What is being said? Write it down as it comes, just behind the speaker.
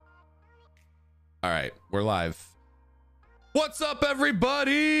All right, we're live. What's up,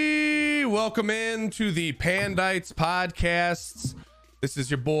 everybody? Welcome in to the Pandites podcasts. This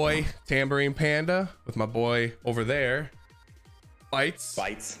is your boy Tambourine Panda with my boy over there, Bites.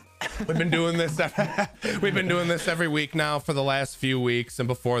 We've been doing this. We've been doing this every week now for the last few weeks, and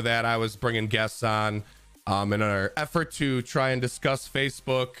before that, I was bringing guests on in our effort to try and discuss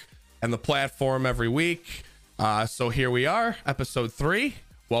Facebook and the platform every week. So here we are, episode 3.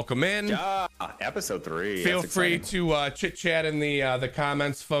 Welcome in. Yeah, episode 3. Feel free to chit chat in the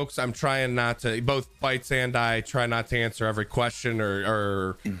comments, folks. I'm trying not to, both Bites and I try not to answer every question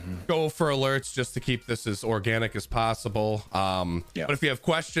or go for alerts, just to keep this as organic as possible. But if you have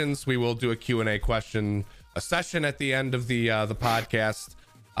questions, we will do a Q&A session at the end of the podcast.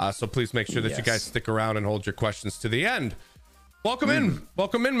 So please make sure that you guys stick around and hold your questions to the end. Welcome in,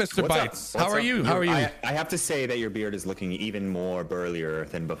 Mr. Bites. How are you? I have to say that your beard is looking even more burlier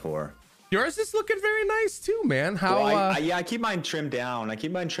than before. Yours is looking very nice too, man. I keep mine trimmed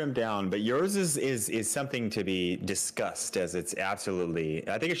down. But yours is something to be discussed, as it's absolutely.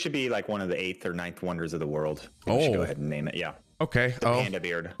 I think it should be like one of the 8th or 9th wonders of the world. We should go ahead and name it. Yeah. Okay. The panda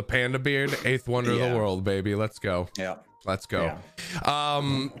beard. The panda beard, 8th wonder of the world, baby. Let's go. Yeah. Let's go.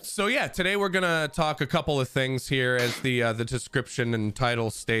 Yeah. So yeah, today we're gonna talk a couple of things here, as the description and title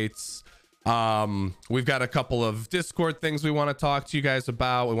states. We've got a couple of Discord things we want to talk to you guys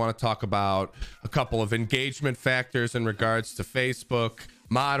about. We want to talk about a couple of engagement factors in regards to Facebook,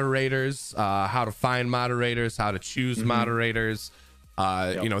 moderators, how to find moderators, how to choose moderators,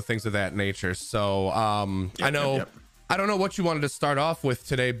 you know, things of that nature. So I don't know what you wanted to start off with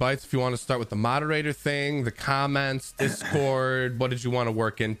today, Bites. If you want to start with the moderator thing, the comments, Discord, what did you want to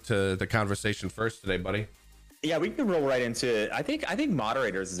work into the conversation first today, buddy? Yeah, we can roll right into it. I think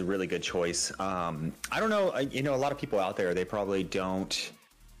moderators is a really good choice. I don't know, you know, a lot of people out there, they probably don't,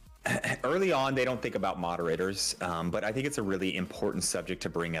 early on, they don't think about moderators, but I think it's a really important subject to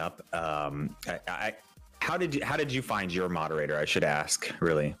bring up. How did you find your moderator, I should ask,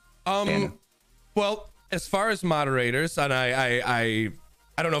 really? Well, as far as moderators, and I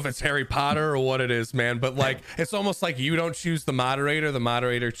don't know if it's Harry Potter or what it is, man, but like it's almost like you don't choose the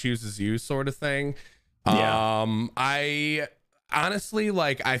moderator chooses you, sort of thing. I honestly,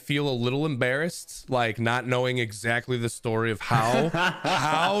 like, I feel a little embarrassed, like, not knowing exactly the story of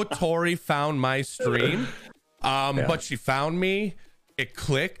how Tori found my stream. But she found me, it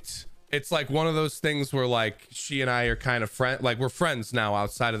clicked. It's like one of those things where, like, she and I are kind of we're friends now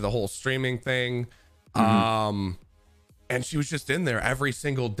outside of the whole streaming thing. And she was just in there every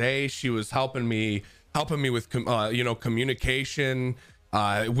single day. She was helping me with communication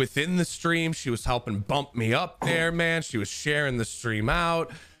within the stream. She was helping bump me up there, man. She was sharing the stream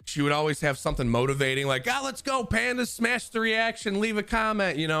out. She would always have something motivating, like, let's go, Panda, smash the reaction, leave a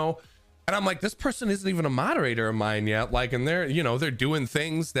comment, you know. And I'm like, this person isn't even a moderator of mine yet, like, and they're doing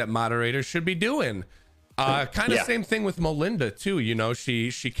things that moderators should be doing. Kind of same thing with Melinda too, you know.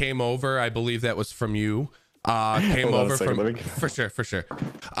 She came over, I believe that was from you. Came over from for sure.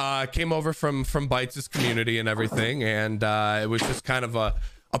 Came over from Bites' community and everything, and it was just kind of a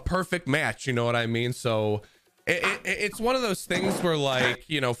perfect match, you know what I mean? So it's one of those things where, like,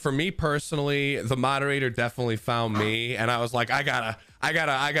 you know, for me personally, the moderator definitely found me, and I was like, I gotta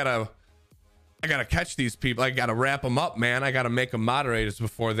catch these people. I gotta wrap them up, man. I gotta make them moderators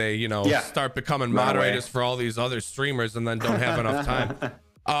before they, you know, start becoming moderators for all these other streamers and then don't have enough time.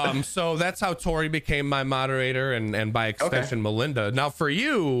 So that's how Tori became my moderator, and by extension Melinda. Now for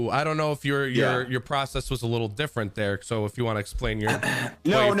you, I don't know if your process was a little different there. So if you want to explain your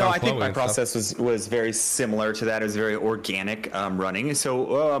no, I think my process was very similar to that. It was very organic running.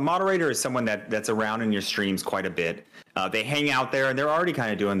 So a moderator is someone that's around in your streams quite a bit. They hang out there, and they're already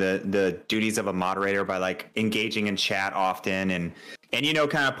kind of doing the duties of a moderator by, like, engaging in chat often and you know,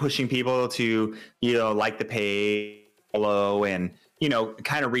 kind of pushing people to, you know, like the page, follow, and, you know,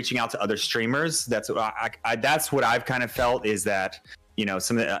 kind of reaching out to other streamers. That's what I've kind of felt, is that, you know,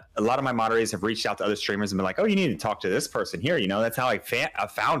 a lot of my moderators have reached out to other streamers and been like, oh, you need to talk to this person here. You know, that's how I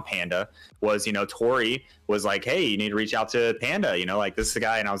found Panda, was, you know, Tori was like, hey, you need to reach out to Panda, you know, like, this is the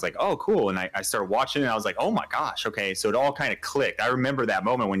guy. And I was like, oh, cool. And I started watching, and I was like, oh my gosh. Okay. So it all kind of clicked. I remember that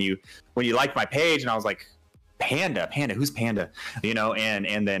moment when you liked my page, and I was like, Panda, who's Panda? You know,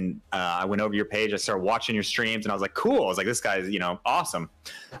 and then I went over your page, I started watching your streams, and I was like, cool. I was like, this guy's, you know, awesome.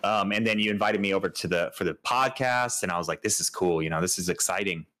 And then you invited me over for the podcast, and I was like, this is cool. You know, this is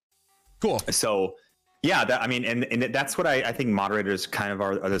exciting. Cool. So yeah, and that's what I think moderators kind of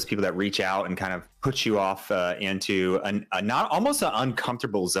are those people that reach out and kind of put you off into a not almost an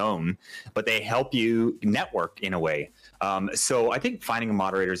uncomfortable zone, but they help you network in a way. So I think finding a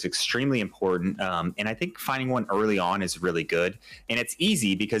moderator is extremely important. And I think finding one early on is really good. And it's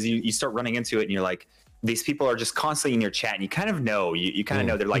easy because you start running into it and you're like, these people are just constantly in your chat and you kind of know, you kind of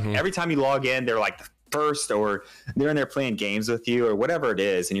know they're like, every time you log in, they're like the first, or they're in there playing games with you or whatever it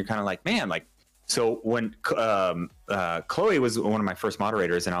is. And you're kind of like, man, like, so when Chloe was one of my first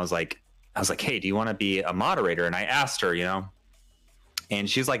moderators and I was like, hey, do you want to be a moderator? And I asked her, and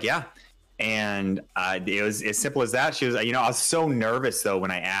she's like, yeah. And it was as simple as that. She was, I was so nervous though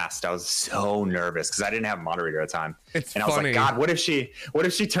when I asked. I was so nervous because I didn't have a moderator at the time. I was like, God, what if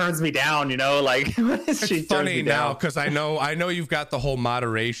she turns me down? Like, what if she turns me down? Now because I know you've got the whole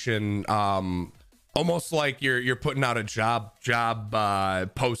moderation. Almost like you're putting out a job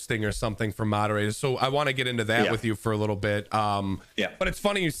posting or something for moderators. So I want to get into that with you for a little bit. But it's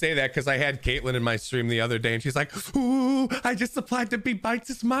funny you say that because I had Caitlin in my stream the other day and she's like, ooh, I just applied to be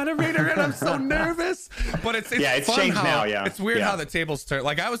Bytes' moderator and I'm so nervous. But it's fun changed now. Yeah, it's weird how the tables turn.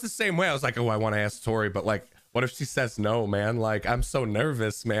 Like I was the same way. I was like, oh, I want to ask Tori, but like, what if she says no, man? Like I'm so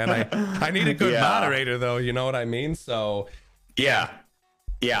nervous, man. I need a good moderator though. You know what I mean? So yeah.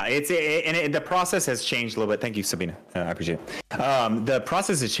 Yeah, the process has changed a little bit. Thank you, Sabina. I appreciate it. The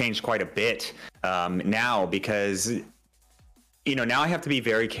process has changed quite a bit now because, now I have to be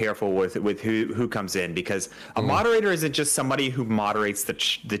very careful with who comes in because a moderator isn't just somebody who moderates the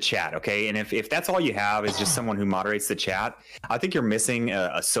chat, okay? And if that's all you have is just someone who moderates the chat, I think you're missing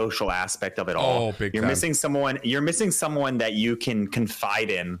a social aspect of it all. Oh, big you're time. You're missing someone that you can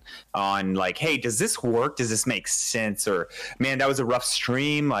confide in on, like, hey, does this work? Does this make sense? Or, man, that was a rough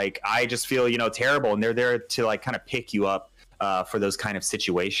stream. Like, I just feel, terrible. And they're there to like kind of pick you up for those kind of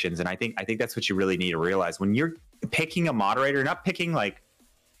situations. And I think that's what you really need to realize when you're picking a moderator, not picking like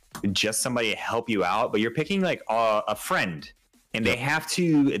just somebody to help you out, but you're picking like a friend, and they have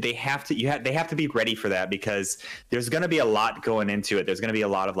to be ready for that because there's going to be a lot going into it. There's going to be a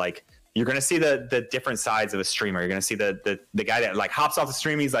lot of like, you're going to see the different sides of a streamer. You're going to see the guy that like hops off the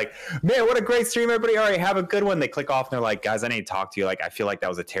stream. He's like, man, what a great stream. Everybody, all right, have a good one. They click off and they're like, guys, I need to talk to you. Like, I feel like that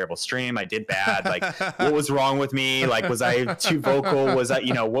was a terrible stream. I did bad. Like, what was wrong with me? Like, was I too vocal? Was I,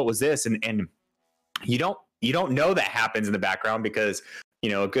 what was this? And you don't know that happens in the background because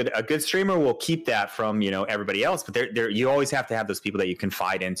a good streamer will keep that from everybody else, but there you always have to have those people that you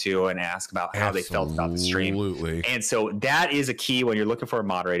confide into and ask about how they felt about the stream. Absolutely. And so that is a key when you're looking for a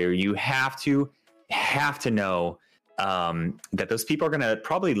moderator. You have to know that those people are going to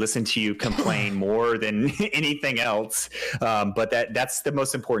probably listen to you complain more than anything else. But that's the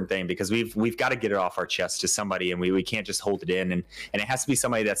most important thing because we've got to get it off our chest to somebody, and we can't just hold it in, and it has to be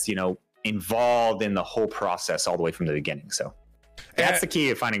somebody that's involved in the whole process all the way from the beginning. So that's the key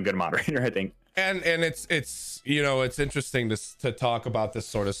of finding a good moderator, I think. And it's it's interesting to talk about this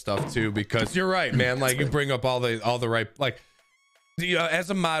sort of stuff too, because you're right, man. Like you bring up all the right, like, as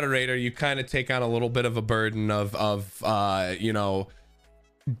a moderator, you kind of take on a little bit of a burden of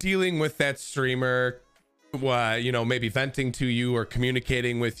dealing with that streamer, maybe venting to you or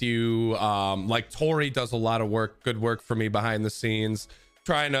communicating with you. Like Tori does a lot of good work for me behind the scenes,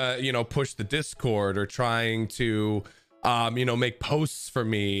 trying to push the Discord or trying to make posts for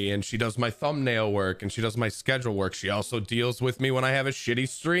me, and she does my thumbnail work and she does my schedule work. She also deals with me when I have a shitty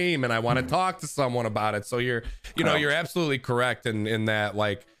stream and I want to talk to someone about it. So you're absolutely correct in that,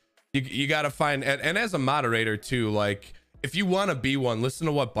 like, you got to find, and as a moderator too, like, if you want to be one, listen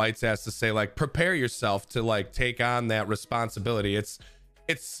to what Bytes has to say. Like, prepare yourself to like take on that responsibility. It's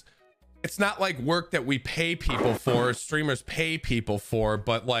not like work that we pay people for, streamers pay people for,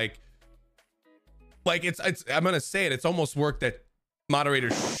 but like it's I'm gonna say it, it's almost work that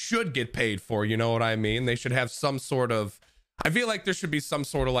moderators should get paid for. You know what I mean? They should have some sort of, I feel like there should be some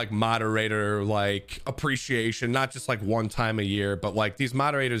sort of like moderator like appreciation, not just like one time a year, but like these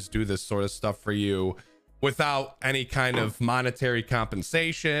moderators do this sort of stuff for you without any kind of monetary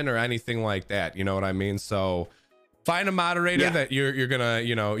compensation or anything like that. You know what I mean? So find a moderator that you're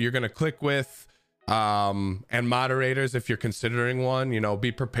gonna click with, and moderators, if you're considering one,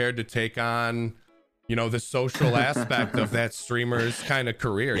 be prepared to take on the social aspect of that streamer's kind of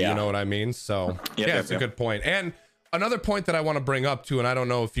career. You know what I mean? So it's a good point. And another point that I want to bring up too, and I don't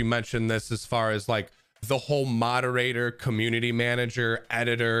know if you mentioned this, as far as like the whole moderator, community manager,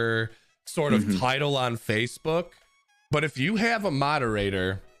 editor sort of title on Facebook, but if you have a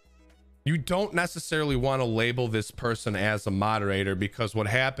moderator, you don't necessarily want to label this person as a moderator, because what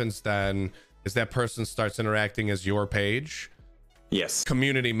happens then is that person starts interacting as your page. Yes.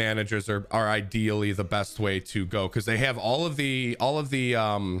 Community managers are ideally the best way to go, because they have all of the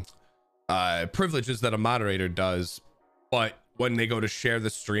privileges that a moderator does, but when they go to share the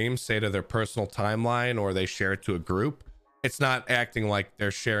stream, say to their personal timeline, or they share it to a group, it's not acting like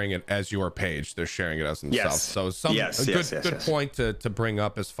they're sharing it as your page. They're sharing it as themselves. So good point to bring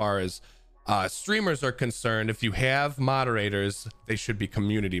up as far as streamers are concerned. If you have moderators, they should be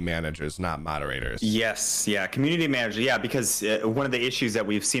community managers, not moderators. Yes. Yeah. Community manager. Yeah. Because one of the issues that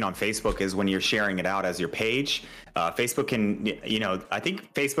we've seen on Facebook is when you're sharing it out as your page, Facebook can, I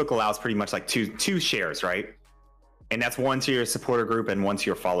think Facebook allows pretty much like two shares, right? And that's one to your supporter group and one to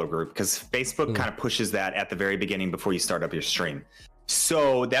your follow group, because Facebook kind of pushes that at the very beginning before you start up your stream.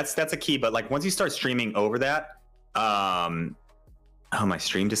 So that's a key. But like once you start streaming over that, oh, my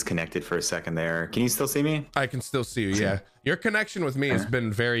stream disconnected for a second there. Can you still see me? I can still see you. Yeah. Your connection with me has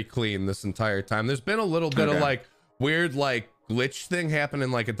been very clean this entire time. There's been a little bit of like weird, like glitch thing happening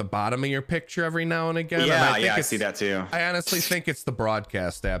like at the bottom of your picture every now and again. Yeah. I see that too. I honestly think it's the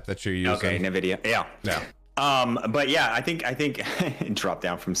broadcast app that you're using. Okay. NVIDIA. Yeah. Yeah. But yeah, I think it dropped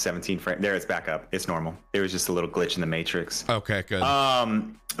down from 17 frames. There, it's back up. It's normal. There was just a little glitch in the matrix. Okay, good.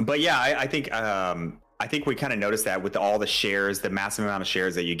 But yeah, I think we kind of noticed that with all the shares, the massive amount of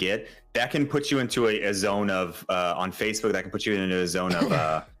shares that you get, that can put you into a zone of on Facebook. That can put you into a zone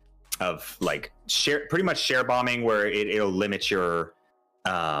of like pretty much share bombing, where it'll limit your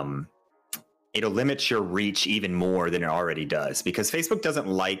reach even more than it already does, because Facebook doesn't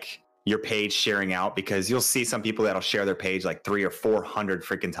like your page sharing out, because you'll see some people that'll share their page like 300 or 400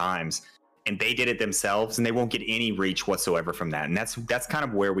 freaking times, and they did it themselves and they won't get any reach whatsoever from that. And that's kind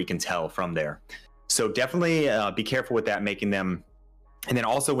of where we can tell from there. So definitely be careful with that, making them. And then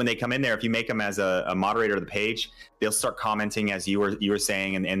also when they come in there, if you make them as a moderator of the page, they'll start commenting as you were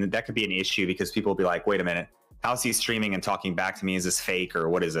saying. And that could be an issue, because people will be like, wait a minute, how's he streaming and talking back to me? Is this fake, or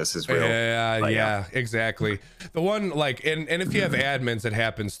what is this? Is real? Yeah, exactly. The one like, and if you have admins, it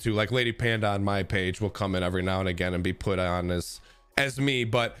happens too. Like Lady Panda on my page will come in every now and again and be put on as me.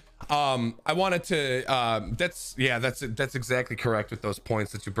 But I wanted to that's exactly correct with those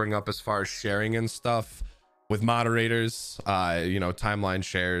points that you bring up as far as sharing and stuff with moderators. Timeline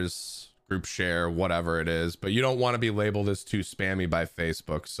shares, group share, whatever it is, but you don't want to be labeled as too spammy by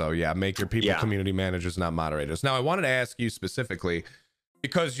Facebook. So yeah, make your people community managers, not moderators. Now I wanted to ask you specifically,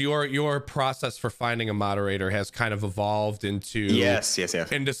 because your process for finding a moderator has kind of evolved into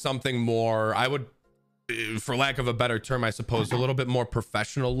into something more, I would, for lack of a better term, I suppose, a little bit more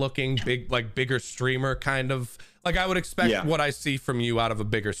professional looking, bigger streamer kind of. Like I would expect what I see from you out of a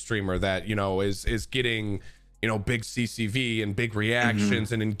bigger streamer that, is getting, big CCV and big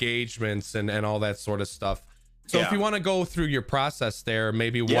reactions and engagements and all that sort of stuff. So if you want to go through your process there,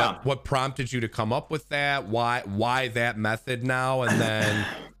 maybe what prompted you to come up with that? Why that method now? And then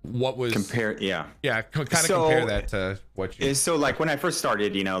what was compare that to what you. So like when I first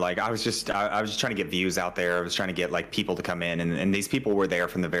started, like I was just trying to get views out there. I was trying to get like people to come in, and these people were there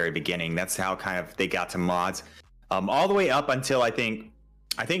from the very beginning. That's how kind of they got to mods, all the way up until I think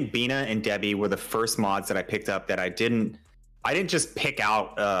Bina and Debbie were the first mods that I picked up that I didn't just pick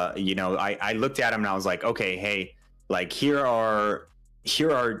out. I looked at them and I was like, okay, hey, like here are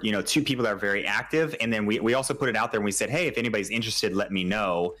two people that are very active, and then we also put it out there and we said, hey, if anybody's interested, let me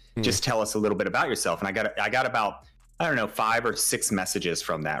know. Just tell us a little bit about yourself. And I got about, I don't know, 5 or 6 messages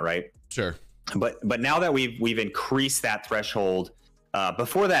from that, right? Sure. But now that we've increased that threshold,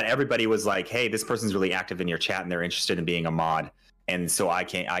 before that everybody was like, hey, this person's really active in your chat and they're interested in being a mod, and so I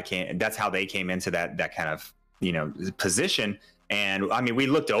can't. That's how they came into that kind of position. And I mean, we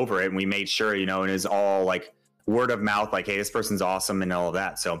looked over it and we made sure, and it was all like word of mouth, like, hey, this person's awesome and all of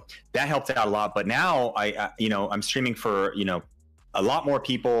that. So that helped out a lot. But now I'm streaming for, a lot more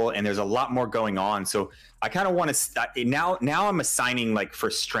people, and there's a lot more going on. So I kind of want to now I'm assigning like for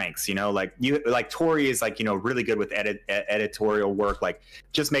strengths, like Tori is like, really good with editorial work, like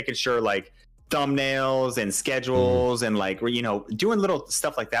just making sure like thumbnails and schedules and like, doing little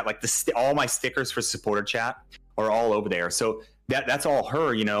stuff like that. Like all my stickers for supporter chat are all over there. So that's all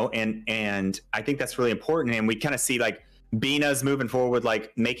her, and I think that's really important. And we kind of see like Bina's moving forward with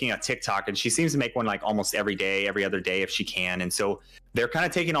like making a TikTok, and she seems to make one like almost every day, every other day if she can. And so they're kind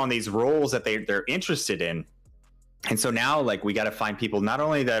of taking on these roles that they're interested in. And so now like we got to find people not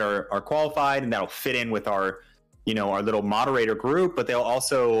only that are qualified and that'll fit in with our little moderator group, but they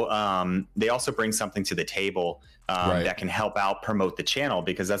also bring something to the table that can help out promote the channel,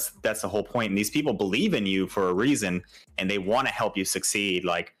 because that's the whole point. And these people believe in you for a reason, and they want to help you succeed.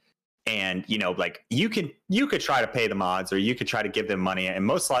 Like, and like you could try to pay the mods, or you could try to give them money, and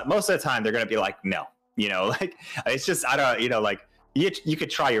most of the time they're going to be like, no, like it's just, I don't, like you could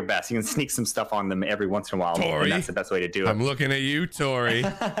try your best. You can sneak some stuff on them every once in a while, Tori, and that's the best way to do it. I'm looking at you, Tori.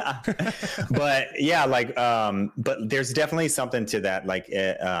 But yeah, like, but there's definitely something to that. Like,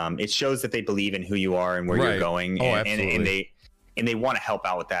 it shows that they believe in who you are and where you're going, and they want to help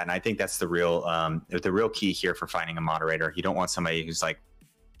out with that. And I think that's the real key here for finding a moderator. You don't want somebody who's like,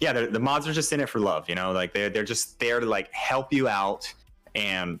 yeah, the mods are just in it for love, you know, like they're just there to like help you out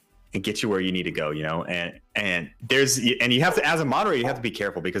and get you where you need to go, you know. And you have to, as a moderator, you have to be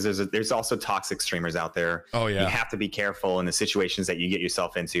careful because there's also toxic streamers out there. Oh yeah, you have to be careful in the situations that you get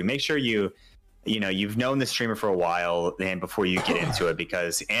yourself into. Make sure you've known the streamer for a while and before you get into it,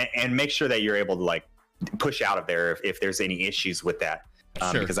 because and make sure that you're able to like push out of there if there's any issues with that.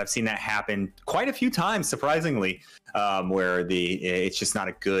 Sure. Because I've seen that happen quite a few times, surprisingly, where it's just not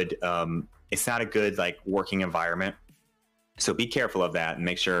a good like working environment. So be careful of that and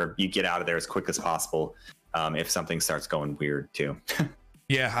make sure you get out of there as quick as possible if something starts going weird too.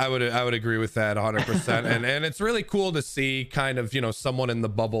 Yeah, I would agree with that 100%. and it's really cool to see kind of, you know, someone in the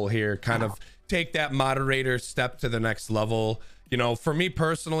bubble here kind of take that moderator step to the next level. You know, for me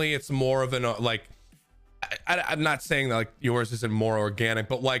personally, it's more of an like, I'm not saying that like yours isn't more organic,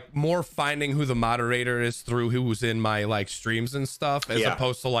 but like more finding who the moderator is through who's in my like streams and stuff, as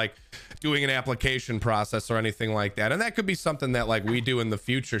opposed to like doing an application process or anything like that. And that could be something that like we do in the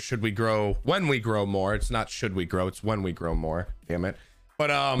future should we grow, when we grow more. It's not should we grow, it's when we grow more, damn it. But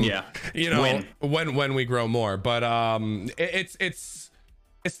you know, when we grow more. But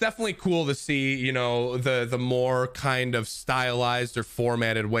it's definitely cool to see, you know, the more kind of stylized or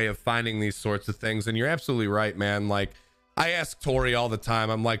formatted way of finding these sorts of things. And you're absolutely right, man. Like, I ask Tori all the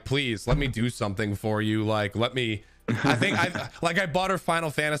time, I'm like, please let me do something for you. Like, let me, I bought her Final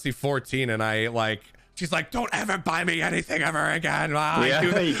Fantasy 14 and she's like, don't ever buy me anything ever again. I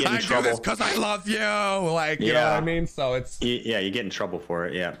do this because I love you. Like, you know what I mean? So it's... Yeah, you get in trouble for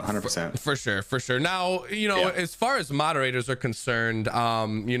it. Yeah, 100%. For sure. Now, you know, as far as moderators are concerned,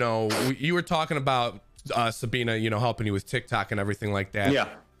 you know, you were talking about Sabina, you know, helping you with TikTok and everything like that. Yeah.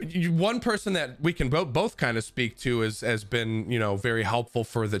 One person that we can both kind of speak to has been, you know, very helpful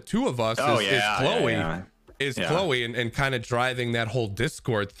for the two of us is Chloe. Chloe and kind of driving that whole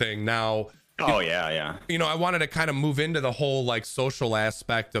Discord thing. Now... You know, I wanted to kind of move into the whole like social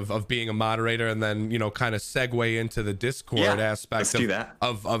aspect of being a moderator, and then, you know, kind of segue into the Discord aspect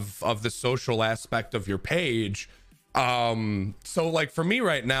of the social aspect of your page. So like for me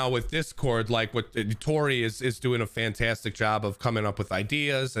right now with Discord, like what Tori is doing a fantastic job of coming up with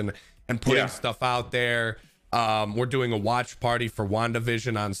ideas and putting stuff out there. We're doing a watch party for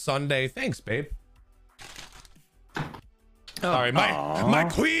WandaVision on Sunday. Thanks, babe. Sorry, my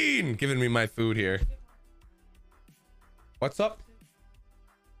queen giving me my food here. What's up?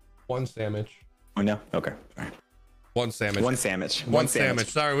 One sandwich. Oh no. Okay. All right. One sandwich. One sandwich.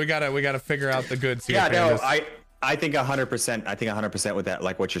 Sorry, we gotta figure out the goods here. Yeah, no, I think 100%. I think 100% with that.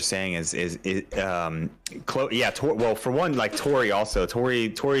 Like what you're saying is Chloe. Yeah. Well, for one, like Tori also.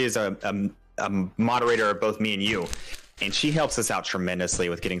 Tori is a moderator of both me and you. And she helps us out tremendously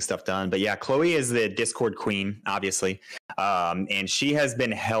with getting stuff done. But yeah, Chloe is the Discord queen, obviously. And she has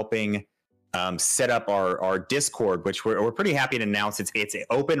been helping set up our Discord, which we're pretty happy to announce it's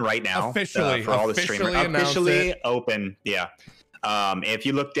open right now. Officially. For all the streamers. Officially open. Yeah. If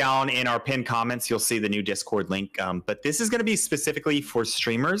you look down in our pinned comments, you'll see the new Discord link. But this is going to be specifically for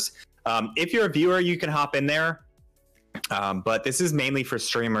streamers. If you're a viewer, you can hop in there. But this is mainly for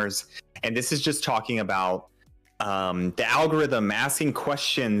streamers. And this is just talking about the algorithm, asking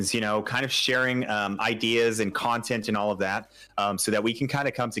questions, you know, kind of sharing ideas and content and all of that, so that we can kind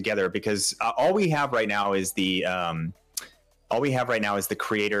of come together, because all we have right now is the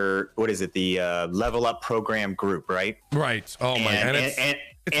creator, what is it, the Level Up program group, right? Right. Oh my god.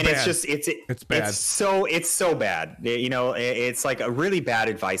 It's bad. It's so bad. You know, it's like a really bad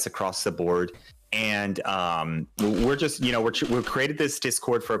advice across the board. And we're just, you know, we've created this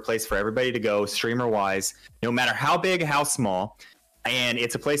Discord for a place for everybody to go, streamer wise, no matter how big, how small. And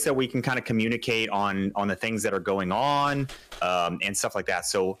it's a place that we can kind of communicate on the things that are going on and stuff like that.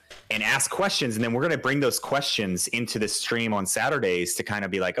 So, and ask questions. And then we're going to bring those questions into the stream on Saturdays to kind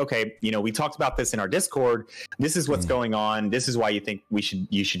of be like, okay, you know, we talked about this in our Discord. This is what's going on. This is why you think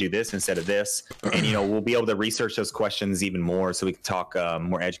you should do this instead of this. And, you know, we'll be able to research those questions even more so we can talk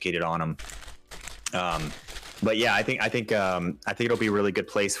more educated on them. But yeah, I think it'll be a really good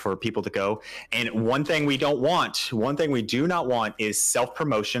place for people to go. And one thing we do not want is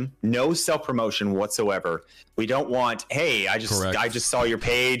self-promotion. No self-promotion whatsoever. We don't want, hey, I just saw your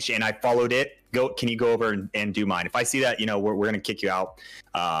page and I followed it. can you go over and do mine? If I see that, you know, we're going to kick you out,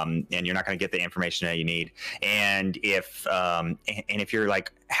 and you're not going to get the information that you need. And if you're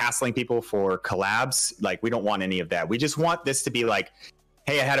like hassling people for collabs, like we don't want any of that. We just want this to be like,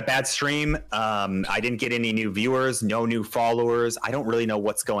 hey, I had a bad stream. I didn't get any new viewers, no new followers. I don't really know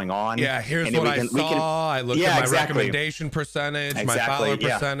what's going on. Yeah, here's what I saw. I looked at my recommendation percentage, my follower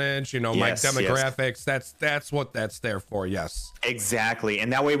percentage, you know, my demographics. That's what that's there for. Yes, exactly.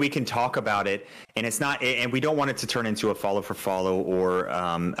 And that way we can talk about it. And it's not, and we don't want it to turn into a follow for follow or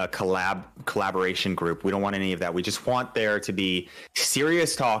a collaboration group. We don't want any of that. We just want there to be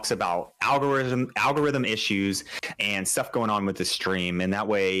serious talks about algorithm issues and stuff going on with the stream. And that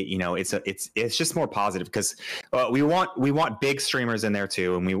way, you know, it's just more positive, because we want big streamers in there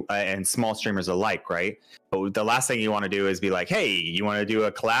too, and small streamers alike, right? But the last thing you want to do is be like, hey, you want to do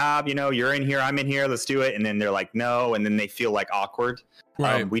a collab? You know, you're in here, I'm in here, let's do it. And then they're like, no, and then they feel like awkward.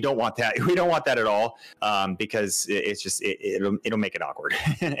 Right. We don't want that. We don't want that at all, because it's just it'll make it awkward,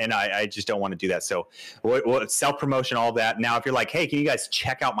 and I just don't want to do that. So, self promotion, all of that. Now, if you're like, hey, can you guys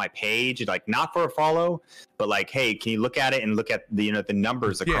check out my page? Like, not for a follow, but like, hey, can you look at it and look at the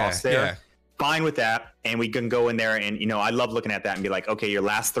numbers across there? Yeah. Fine with that, and we can go in there, and you know, I love looking at that and be like, okay, your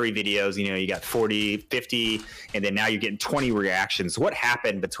last 3 videos, you know, you got 40, 50, and then now you're getting 20 reactions. What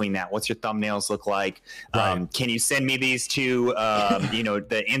happened between that? What's your thumbnails look like? Right. Can you send me these 2 you know,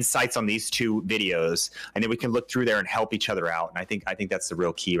 the insights on these 2 videos, and then we can look through there and help each other out. And I think that's the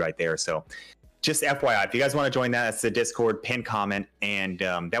real key right there. So just FYI, if you guys want to join that, that's the Discord, pin comment, and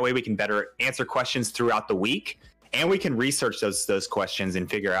that way we can better answer questions throughout the week. And we can research those questions and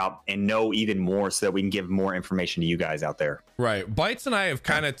figure out and know even more, so that we can give more information to you guys out there. Right. Bites and I have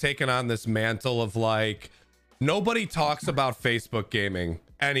kind of taken on this mantle of like, nobody talks about Facebook gaming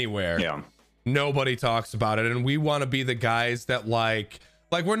anywhere. Yeah. Nobody talks about it. And we want to be the guys that like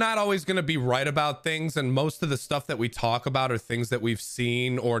we're not always going to be right about things. And most of the stuff that we talk about are things that we've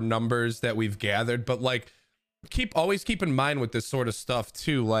seen or numbers that we've gathered. But like, always keep in mind with this sort of stuff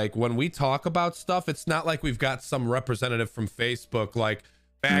too, like when we talk about stuff, it's not like we've got some representative from Facebook like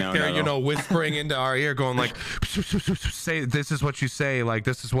back there, you know, whispering into our ear going like, say this is what you say, like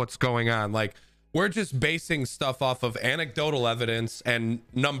this is what's going on. Like, we're just basing stuff off of anecdotal evidence and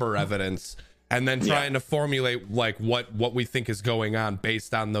number evidence, and then trying to formulate like what we think is going on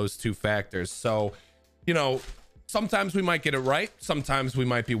based on those 2 factors. So, you know, sometimes we might get it right, sometimes we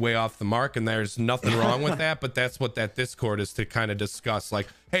might be way off the mark, and there's nothing wrong with that. But that's what that Discord is, to kind of discuss like,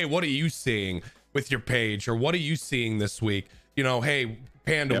 hey, what are you seeing with your page, or what are you seeing this week? You know, hey,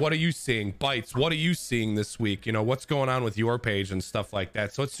 Panda, what are you seeing? Bites, what are you seeing this week? You know, what's going on with your page and stuff like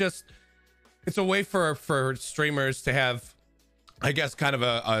that. So it's a way for streamers to have, I guess, kind of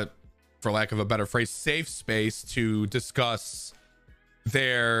a for lack of a better phrase, safe space to discuss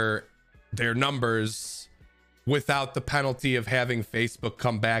their numbers without the penalty of having Facebook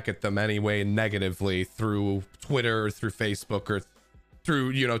come back at them anyway negatively through Twitter or through Facebook or through,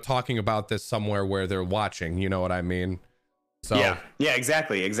 you know, talking about this somewhere where they're watching, you know what I mean? So yeah,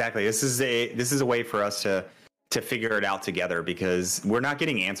 exactly. This is a way for us to figure it out together, because we're not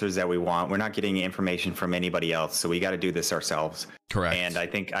getting answers that we want. We're not getting information from anybody else. So we got to do this ourselves. Correct. And I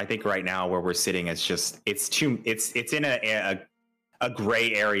think right now where we're sitting, it's in a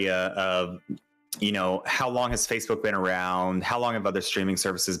gray area of, you know, how long has Facebook been around? How long have other streaming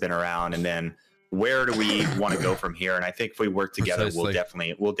services been around? And then where do we want to go from here? And I think if we work together, we'll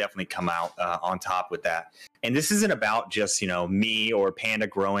definitely come out on top with that. And this isn't about just, you know, me or Panda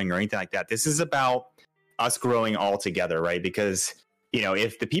growing or anything like that. This is about us growing all together, right? Because, you know,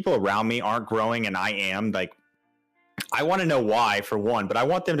 if the people around me aren't growing and I am, like, I want to know why, for one, but I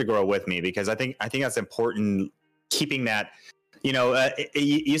want them to grow with me, because I think that's important, keeping that. You know,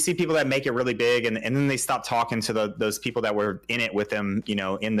 you see people that make it really big, and then they stop talking to those people that were in it with them, you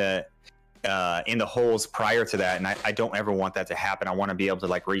know, in the holes prior to that. And I don't ever want that to happen. I want to be able to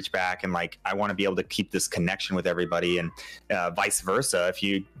like reach back, and like I want to be able to keep this connection with everybody, and vice versa. If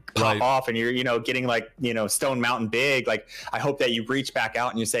you pop off and you're, you know, getting like, you know, Stone Mountain big, like I hope that you reach back out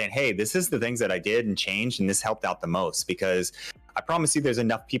and you're saying, hey, this is the things that I did and changed, and this helped out the most. Because I promise you, there's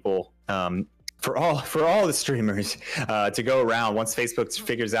enough people for all the streamers to go around once Facebook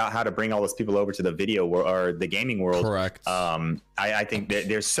figures out how to bring all those people over to the video or the gaming world. Correct. I think that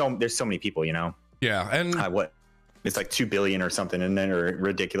there's so many people, you know. Yeah, and what it's like 2 billion or something, and then or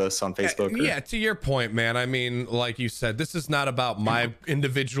ridiculous on Facebook. Yeah, to your point, man. I mean, like you said, this is not about my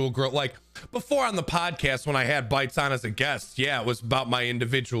individual growth. Like before on the podcast, when I had Bites on as a guest, yeah, it was about my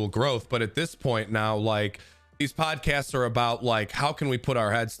individual growth. But at this point now, like, these podcasts are about like, how can we put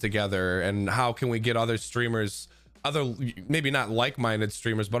our heads together, and how can we get other streamers other, maybe not like-minded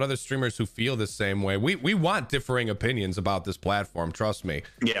streamers, but other streamers who feel the same way. We want differing opinions about this platform, trust me.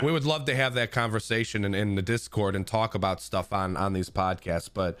 Yeah. We would love to have that conversation in the Discord and talk about stuff on these podcasts,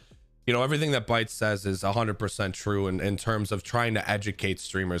 but you know, everything that Bytes says is 100% true in terms of trying to educate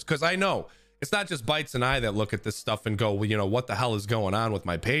streamers, because I know it's not just Bytes and I that look at this stuff and go, well, you know, what the hell is going on with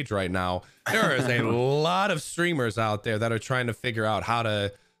my page right now? There is a lot of streamers out there that are trying to figure out how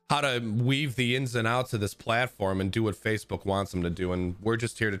to weave the ins and outs of this platform and do what Facebook wants them to do, and we're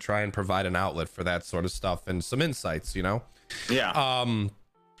just here to try and provide an outlet for that sort of stuff and some insights, you know.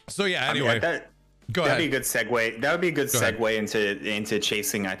 So yeah, anyway, go ahead. That'd be a good segue. That would be a good segue into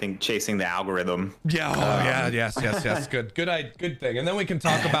chasing the algorithm. Yeah. Yes. Good thing. And then we can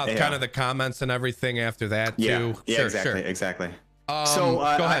talk about kind of the comments and everything after that too. Yeah, exactly. So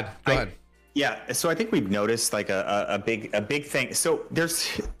go ahead. Yeah, so I think we've noticed like a big thing. So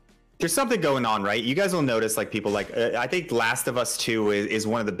there's something going on, right? You guys will notice like people like I think Last of Us 2 is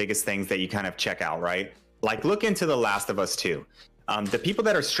one of the biggest things that you kind of check out, right? Like look into The Last of Us 2. The people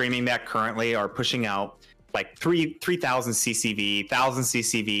that are streaming that currently are pushing out like 3,000 CCV, 1,000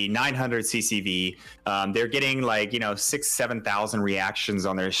 CCV, 900 CCV. They're getting like, you know, 6,000-7,000 reactions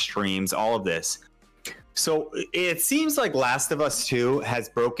on their streams, all of this. So it seems like Last of Us 2 has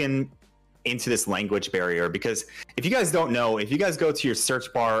broken into this language barrier, because if you guys don't know, if you guys go to your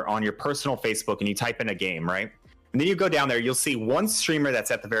search bar on your personal Facebook and you type in a game, right? And then you go down there, you'll see one streamer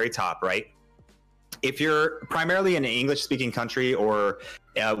that's at the very top, right? If you're primarily in an English speaking country or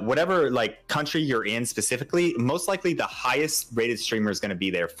whatever like country you're in specifically, most likely the highest rated streamer is going to be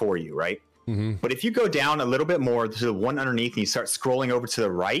there for you, right? Mm-hmm. But if you go down a little bit more to the one underneath and you start scrolling over to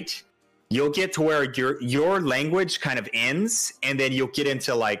the right, you'll get to where your language kind of ends, and then you'll get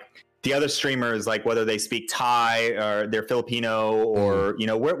into like the other streamers, like whether they speak Thai or they're Filipino or, you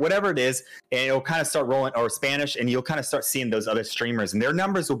know, whatever it is, and it'll kind of start rolling, or Spanish, and you'll kind of start seeing those other streamers and their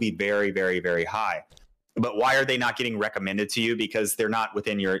numbers will be very, very, very high. But why are they not getting recommended to you? Because they're not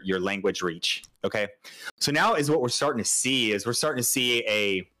within your language reach. Okay. So now is what we're starting to see some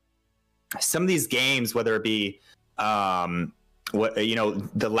of these games, whether it be, The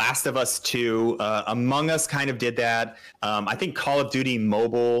Last of Us 2, Among Us kind of did that. I think Call of Duty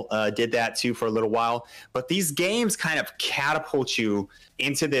Mobile did that too for a little while. But these games kind of catapult you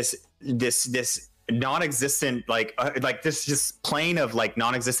into this non-existent, like this just plane of like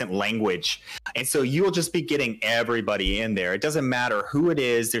non-existent language, and so you'll just be getting everybody in there. It doesn't matter who it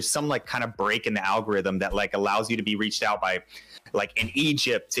is. There's some like kind of break in the algorithm that like allows you to be reached out by, like in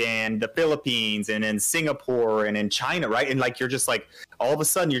Egypt and the Philippines and in Singapore and in China, right? And like you're just like all of a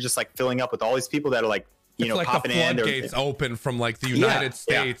sudden you're just like filling up with all these people that are like, you know, like popping the in. Floodgates open from like the United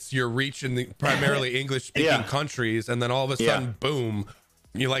States. You're reaching the primarily English speaking countries, and then all of a sudden, boom,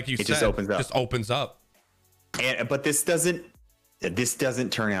 it just opens up. But this doesn't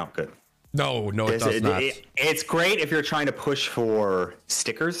turn out good. No, it does not. It's great if you're trying to push for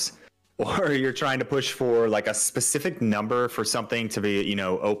stickers, or you're trying to push for like a specific number for something to be, you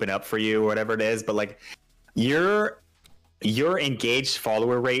know, open up for you or whatever it is. But like your engaged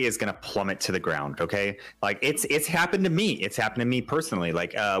follower rate is going to plummet to the ground. Okay. Like it's happened to me. It's happened to me personally.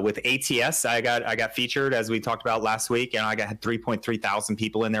 Like with ATS, I got featured, as we talked about last week, and I had 3.3 thousand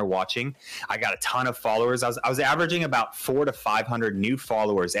people in there watching. I got a ton of followers. I was averaging about 400 to 500 new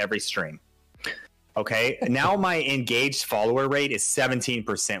followers every stream. Okay. Now my engaged follower rate is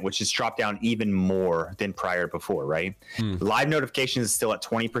 17%, which has dropped down even more than prior before. Right. Live notifications is still at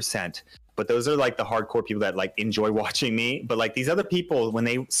 20%. But those are like the hardcore people that like enjoy watching me. But like these other people, when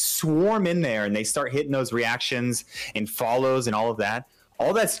they swarm in there and they start hitting those reactions and follows and all of that,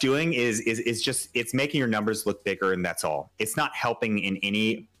 all that's doing is just, it's making your numbers look bigger, and that's all. It's not helping in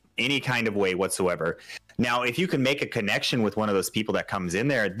any kind of way whatsoever. Now, if you can make a connection with one of those people that comes in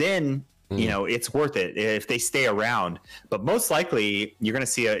there, then you know, it's worth it if they stay around. But most likely you're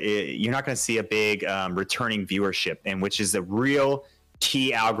not going to see a big returning viewership, and which is a real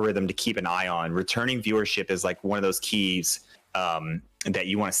key algorithm to keep an eye on. Returning viewership is like one of those keys that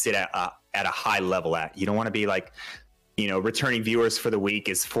you want to sit at a high level at. You don't want to be like, you know, returning viewers for the week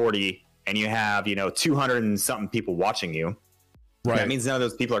is 40 and you have, you know, 200 and something people watching you. Right. That means none of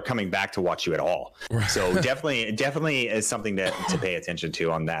those people are coming back to watch you at all. Right. So definitely is something to pay attention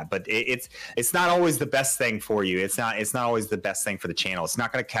to on that. But it's not always the best thing for you. It's not always the best thing for the channel. It's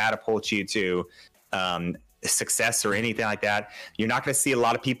not going to catapult you to success or anything like that. You're not going to see a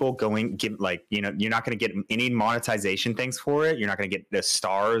lot of people you're not going to get any monetization things for it. You're not going to get the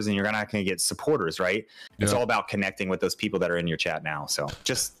stars, and you're not going to get supporters, right? It's all about connecting with those people that are in your chat now. So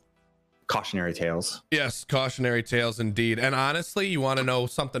just cautionary tales. Yes, cautionary tales indeed. And honestly, you want to know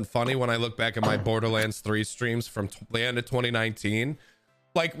something funny? When I look back at my Borderlands 3 streams from the end of 2019,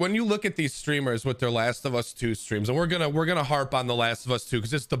 like when you look at these streamers with their Last of Us 2 streams, and we're gonna harp on the Last of Us 2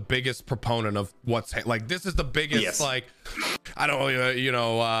 because it's the biggest proponent of what's like. This is the biggest like, I don't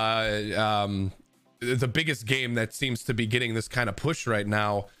know, the biggest game that seems to be getting this kind of push right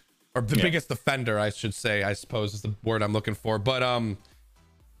now, or the biggest offender, I should say, I suppose is the word I'm looking for. But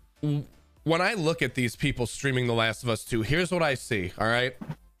when I look at these people streaming The Last of Us 2, here's what I see. All right,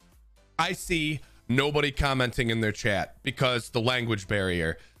 I see nobody commenting in their chat because the language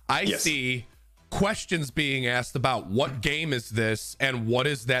barrier. I see questions being asked about what game is this and what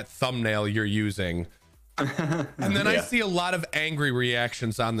is that thumbnail you're using. And then I see a lot of angry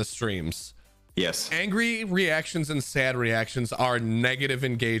reactions on the streams. Yes. Angry reactions and sad reactions are negative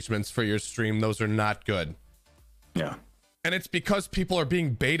engagements for your stream. Those are not good. Yeah. And it's because people are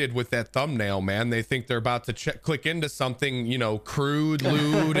being baited with that thumbnail, man. They think they're about to click into something, you know, crude,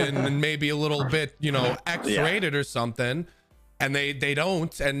 lewd, and maybe a little bit, you know, X-rated or something. And they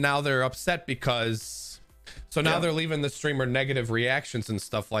don't. And now they're upset because... So now they're leaving the streamer negative reactions and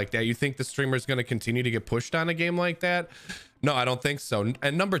stuff like that. You think the streamer is going to continue to get pushed on a game like that? No, I don't think so.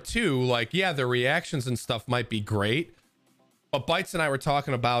 And number two, like, yeah, the reactions and stuff might be great. But Bites and I were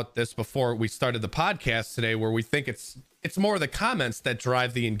talking about this before we started the podcast today, where we think it's more the comments that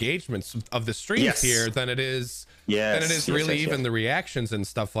drive the engagements of the streams here than it is even the reactions and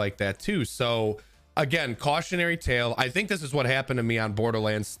stuff like that too. So again, cautionary tale. I think this is what happened to me on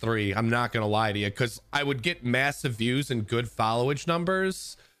Borderlands 3. I'm not gonna lie to you, because I would get massive views and good followage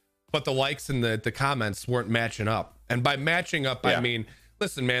numbers, but the likes and the comments weren't matching up. And by matching up, I mean,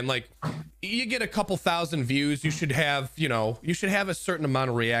 listen, man, like, you get a couple thousand views, you should have a certain amount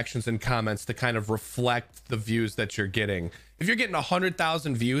of reactions and comments to kind of reflect the views that you're getting. If you're getting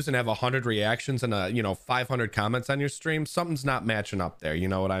 100,000 views and have 100 reactions and 500 comments on your stream, something's not matching up there. You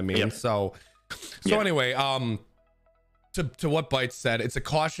know what I mean? So anyway, to what Bites said, it's a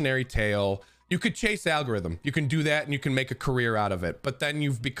cautionary tale. You could chase algorithm. You can do that and you can make a career out of it. But then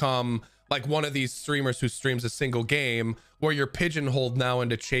you've become like one of these streamers who streams a single game, where you're pigeonholed now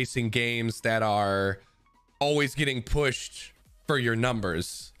into chasing games that are always getting pushed for your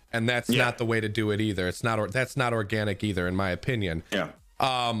numbers. And that's not the way to do it either. That's not organic either, in my opinion.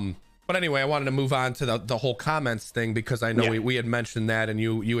 But anyway, I wanted to move on to the whole comments thing, because I know we had mentioned that, and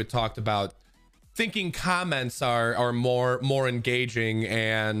you had talked about thinking comments are more engaging.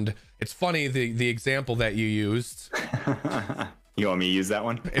 And it's funny, the example that you used. You want me to use that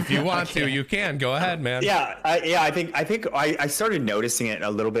one? If you want to, you can. Go ahead, man. I think I started noticing it a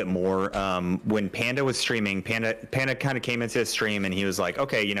little bit more when Panda was streaming. Panda kind of came into the stream and he was like,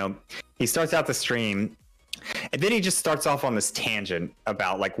 okay, he starts out the stream and then he just starts off on this tangent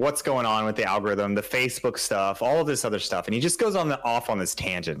about like what's going on with the algorithm, the Facebook stuff, all of this other stuff, and he just goes off on this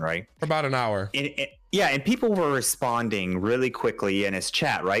tangent, right? For about an hour. And people were responding really quickly in his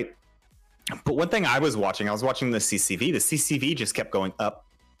chat, right? But one thing I was watching the CCV. The CCV just kept going up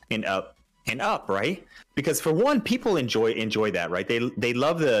and up and up, right? Because for one, people enjoy that, right? They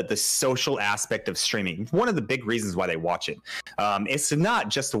love the social aspect of streaming. One of the big reasons why they watch it is not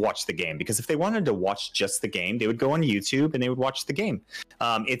just to watch the game, because if they wanted to watch just the game, they would go on YouTube and they would watch the game.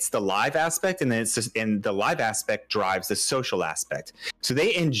 It's the live aspect, and then and the live aspect drives the social aspect. So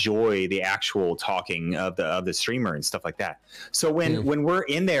they enjoy the actual talking of the streamer and stuff like that. So when we're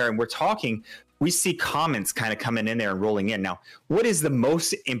in there and we're talking, we see comments kind of coming in there and rolling in. Now, what is the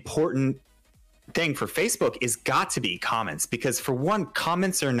most important thing for Facebook is got to be comments, because for one,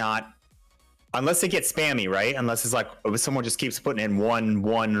 comments are not, unless they get spammy, right? Unless it's like someone just keeps putting in one,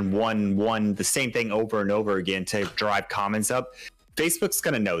 the same thing over and over again to drive comments up. Facebook's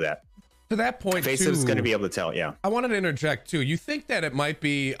going to know that. To that point, Facebook's going to be able to tell. I wanted to interject too. You think that it might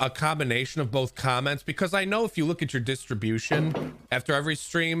be a combination of both comments? Because I know if you look at your distribution after every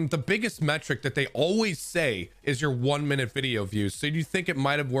stream, the biggest metric that they always say is your 1 minute video views. So do you think it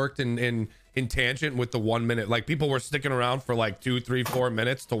might have worked in tangent with the 1 minute, like people were sticking around for like 2, 3, 4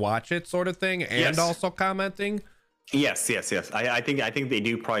 minutes to watch it, sort of thing, and also commenting? Yes. I think they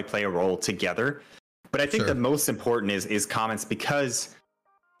do probably play a role together, but I think the most important is comments, because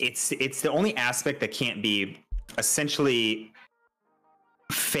it's the only aspect that can't be essentially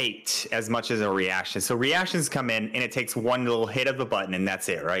faked as much as a reaction. So reactions come in and it takes one little hit of the button and that's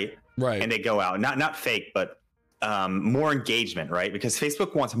it, right? And they go out. Not fake, but more engagement, right? Because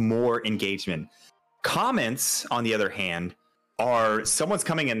Facebook wants more engagement. Comments, on the other hand, are someone's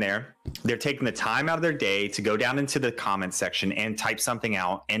coming in there, they're taking the time out of their day to go down into the comment section and type something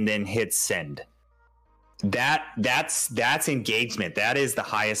out and then hit send. That's engagement. That is the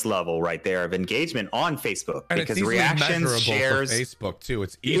highest level right there of engagement on Facebook, and because it's reactions, shares, for Facebook too.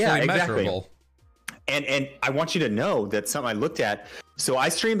 It's easily measurable. And I want you to know that something I looked at. So I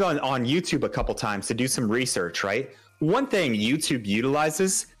streamed on YouTube a couple times to do some research, right? One thing YouTube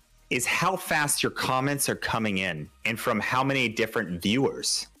utilizes is how fast your comments are coming in and from how many different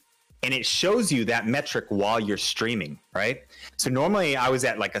viewers. And it shows you that metric while you're streaming, right? So normally I was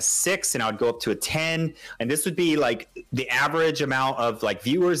at like a 6 and I would go up to a 10. And this would be like the average amount of like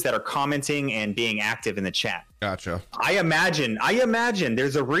viewers that are commenting and being active in the chat. Gotcha. I imagine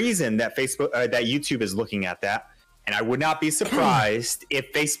there's a reason that that YouTube is looking at that. And I would not be surprised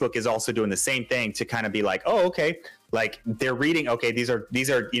if Facebook is also doing the same thing to kind of be like, oh, okay. Like they're reading, okay, these are,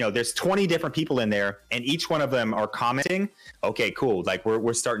 there's 20 different people in there and each one of them are commenting. Okay, cool. Like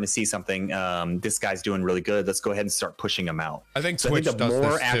we're starting to see something. This guy's doing really good. Let's go ahead and start pushing him out. I think Twitch does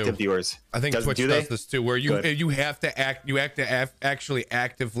more this active too. Viewers. I think Twitch does this too, where you have to actually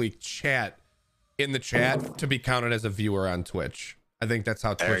actively chat in the chat to be counted as a viewer on Twitch. I think that's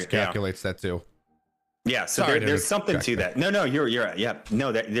how Twitch calculates that too. Yeah, so there's something to that. No, you're right. Yeah,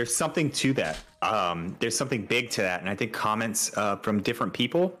 no, there's something to that. There's something big to that, and I think comments from different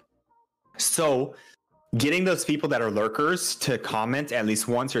people. So, getting those people that are lurkers to comment at least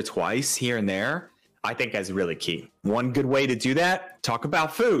once or twice here and there, I think is really key. One good way to do that: talk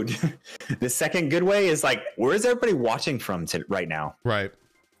about food. The second good way is like, where is everybody watching from right now? Right.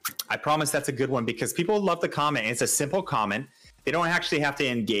 I promise that's a good one because people love to comment. It's a simple comment. They don't actually have to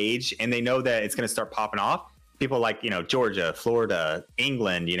engage, and they know that it's going to start popping off. People like, Georgia, Florida,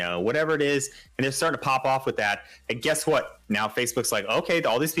 England, whatever it is, and they're starting to pop off with that. And guess what? Now Facebook's like, okay,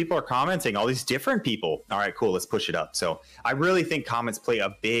 all these people are commenting, all these different people. All right, cool, let's push it up. So I really think comments play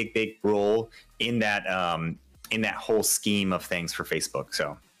a big, big role in that whole scheme of things for Facebook.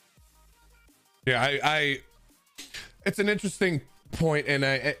 So yeah, it's an interesting point, and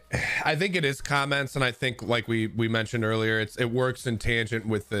I think it is comments, and I think like we mentioned earlier, it works in tangent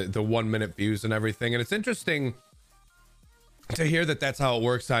with the 1 minute views and everything. And it's interesting to hear that that's how it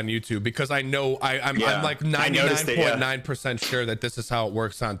works on YouTube, because I know I'm like 99.9% sure that this is how it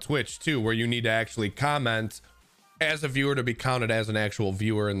works on Twitch too, where you need to actually comment as a viewer to be counted as an actual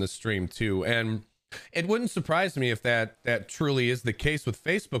viewer in the stream too. And it wouldn't surprise me if that truly is the case with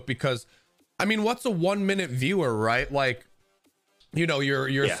Facebook, because I mean, what's a 1 minute viewer, right? Like,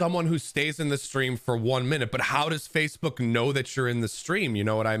 you're someone who stays in the stream for 1 minute, but how does Facebook know that you're in the stream? You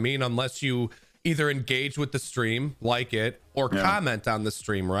know what I mean? Unless you either engage with the stream, like it, or comment on the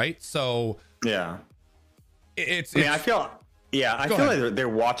stream, right? So yeah, I feel like they're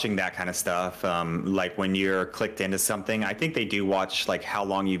watching that kind of stuff. Like when you're clicked into something, I think they do watch like how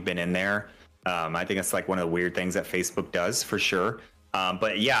long you've been in there. I think it's like one of the weird things that Facebook does for sure.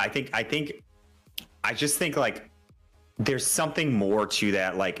 But yeah, I just think like, there's something more to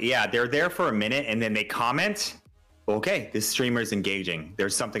that. Like, yeah, they're there for a minute and then they comment. Okay, this streamer is engaging.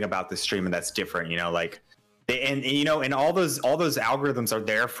 There's something about this streamer that's different, like and all those algorithms are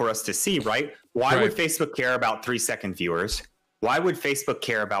there for us to see, right? Why would Facebook care about 3-second viewers? Why would Facebook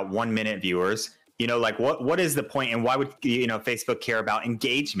care about 1 minute viewers? Like what is the point? And why would Facebook care about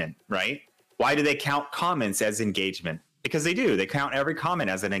engagement, right? Why do they count comments as engagement? Because they do. They count every comment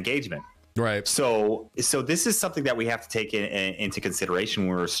as an engagement. Right. So this is something that we have to take into consideration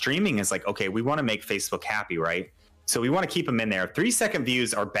when we're streaming. Is like, okay, we want to make Facebook happy, right? So we want to keep them in there. 3-second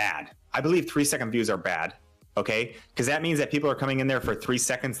views are bad. I believe 3-second views are bad. Okay, because that means that people are coming in there for 3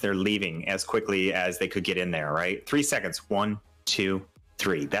 seconds. They're leaving as quickly as they could get in there, right? 3 seconds. 1, 2,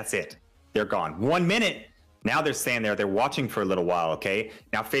 3. That's it. They're gone. 1 minute. Now they're staying there. They're watching for a little while. Okay.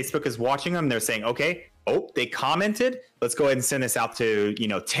 Now Facebook is watching them. They're saying, okay, oh, they commented. Let's go ahead and send this out to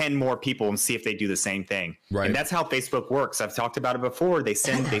 10 more people and see if they do the same thing. Right. And that's how Facebook works. I've talked about it before. They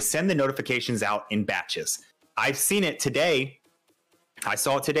send the notifications out in batches. I've seen it today. I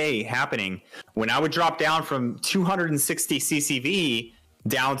saw it today happening when I would drop down from 260 CCV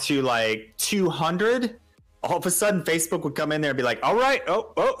down to like 200. All of a sudden, Facebook would come in there and be like, all right,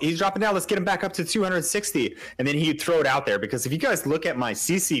 oh, he's dropping down. Let's get him back up to 260. And then he'd throw it out there. Because if you guys look at my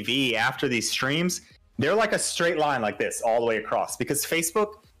CCV after these streams, they're like a straight line like this all the way across. Because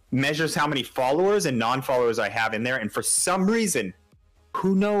Facebook measures how many followers and non-followers I have in there. And for some reason,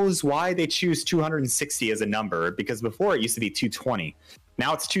 who knows why they choose 260 as a number? Because before it used to be 220.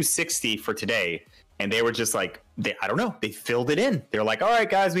 Now it's 260 for today. And they were just like, I don't know. They filled it in. They're like, all right,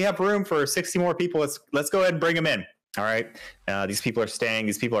 guys, we have room for 60 more people. Let's go ahead and bring them in. All right. These people are staying.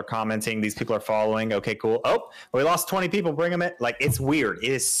 These people are commenting. These people are following. Okay, cool. Oh, we lost 20 people. Bring them in. Like, it's weird.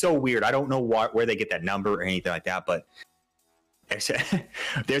 It is so weird. I don't know where they get that number or anything like that. But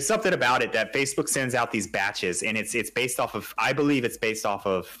There's something about it that Facebook sends out these batches, and it's based off of, I believe it's based off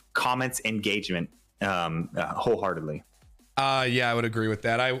of comments engagement, wholeheartedly. Yeah, I would agree with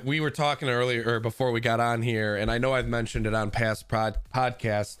that. We were talking earlier, or before we got on here, and I know I've mentioned it on past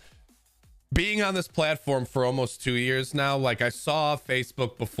podcasts. Being on this platform for almost 2 years now, like I saw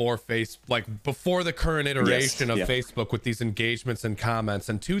Facebook before before the current iteration of Facebook with these engagements and comments,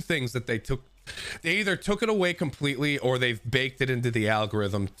 and two things that they either took it away completely or they've baked it into the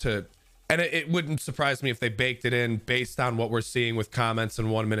algorithm and it wouldn't surprise me if they baked it in based on what we're seeing with comments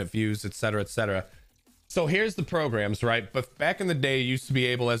and 1 minute views, etc., etc. So here's the programs, right? But back in the day, you used to be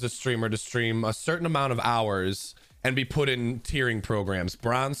able as a streamer to stream a certain amount of hours and be put in tiering programs,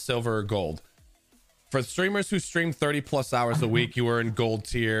 bronze, silver, or gold. For streamers who stream 30 plus hours a week, you were in gold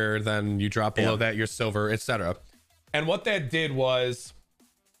tier, then you drop below that, you're silver, etc. And what that did was,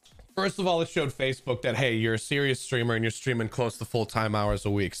 first of all, it showed Facebook that, hey, you're a serious streamer and you're streaming close to full-time hours a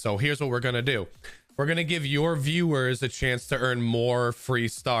week. So here's what we're going to do. We're going to give your viewers a chance to earn more free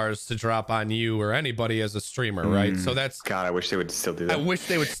stars to drop on you or anybody as a streamer, right? So that's... God, I wish they would still do that. I wish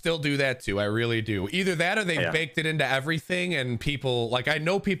they would still do that too. I really do. Either that or they baked it into everything, and people... Like, I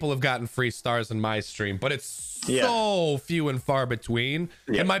know people have gotten free stars in my stream, but it's so few and far between.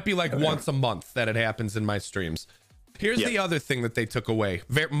 It might be like once a month that it happens in my streams. Here's the other thing that they took away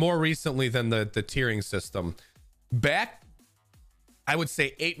more recently than the tiering system. Back, I would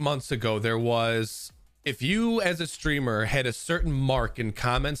say 8 months ago, there was, if you as a streamer had a certain mark in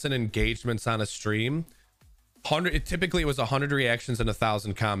comments and engagements on a stream, typically it was 100 reactions and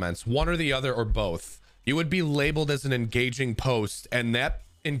 1,000 comments, one or the other or both, you would be labeled as an engaging post, and that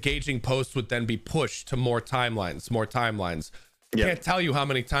engaging post would then be pushed to more timelines. I can't tell you how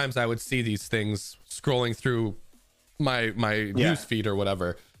many times I would see these things scrolling through my news feed or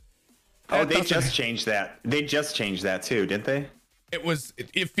whatever. Oh, they just changed that. They just changed that too, didn't they?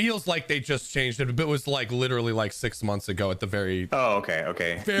 It feels like they just changed it, but it was like literally like 6 months ago at the very... Oh,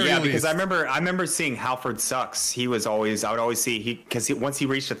 okay. Yeah, because I remember seeing Halford Sucks. I would always see because once he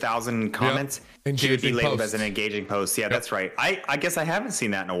reached 1,000 comments, he would be labeled as an engaging post. Yeah, that's right. I guess I haven't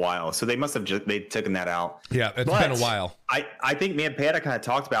seen that in a while, so they must have they've taken that out. Yeah, it's been a while. I think me and Panda kind of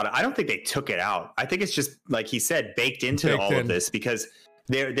talked about it. I don't think they took it out. I think it's just, like he said, baked into all of this, because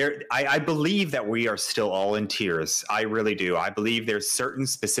I believe that we are still all in tiers. I really do. I believe there's certain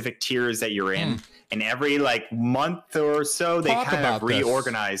specific tiers that you're in, and every like month or so they kind of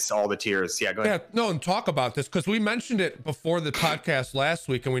reorganize all the tiers. Yeah, go ahead. Yeah, no, and talk about this, because we mentioned it before the podcast last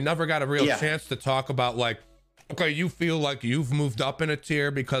week, and we never got a real chance to talk about, like, okay, you feel like you've moved up in a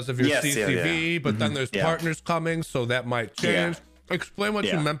tier because of your CCV, but then there's partners coming, so that might change. Explain what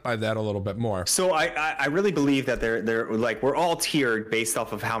you meant by that a little bit more. So I really believe that they're like, we're all tiered based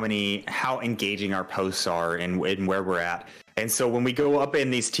off of how engaging our posts are and where we're at. And so when we go up in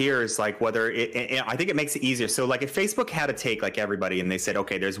these tiers, like I think it makes it easier. So like if Facebook had to take like everybody and they said,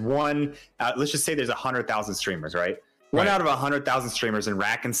 okay, there's one, let's just say there's 100,000 streamers, right? One out of 100,000 streamers, and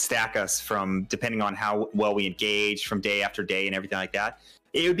rack and stack us from, depending on how well we engage from day after day and everything like that,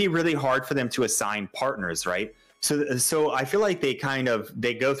 it would be really hard for them to assign partners, right? So I feel like they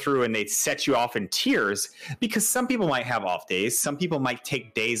go through and they set you off in tiers, because some people might have off days. Some people might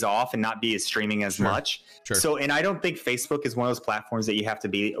take days off and not be streaming as much. So, and I don't think Facebook is one of those platforms that you have to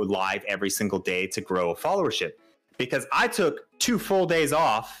be live every single day to grow a followership, because I took 2 full days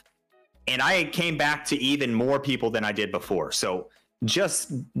off and I came back to even more people than I did before. So just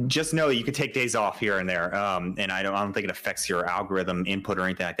know that you can take days off here and there. And I don't think it affects your algorithm input or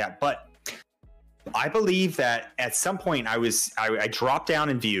anything like that. But I believe that at some point I dropped down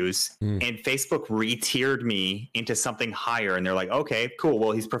in views, and Facebook re-tiered me into something higher, and they're like, okay, cool.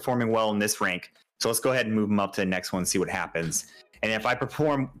 Well, he's performing well in this rank, so let's go ahead and move him up to the next one and see what happens. And if I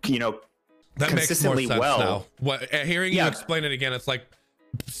perform, that consistently makes more sense now. Hearing you explain it again, it's like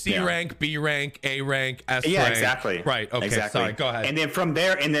C rank, B rank, A rank, S rank. Yeah, exactly. Right. Okay. Exactly. Sorry. Go ahead. And then from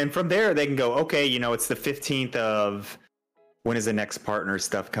there, they can go, okay, it's the 15th of... When is the next partner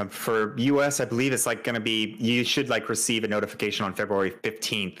stuff come for US? I believe it's like going to be, you should like receive a notification on February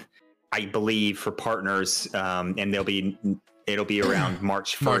 15th, I believe, for partners. And it'll be around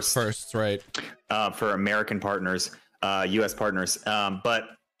March 1st. March 1st, right. For American partners, US partners. But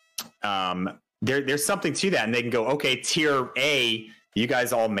there's something to that. And they can go, okay, tier A, you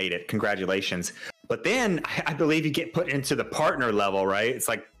guys all made it. Congratulations. But then I believe you get put into the partner level, right? It's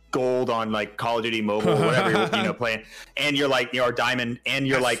like gold on like Call of Duty Mobile, whatever you're playing, and you're like you're diamond, and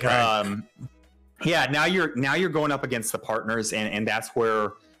you're like now you're going up against the partners, and that's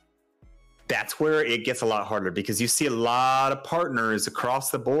where that's where it gets a lot harder, because you see a lot of partners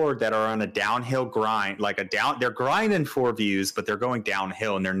across the board that are on a downhill grind, they're grinding for views, but they're going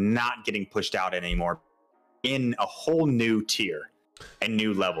downhill and they're not getting pushed out anymore in a whole new tier and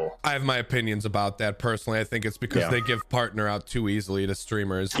new level. I have my opinions about that personally. I think it's because they give partner out too easily to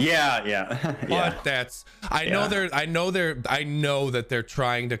streamers. Yeah. But that's I know that they're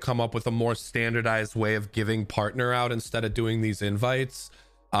trying to come up with a more standardized way of giving partner out instead of doing these invites.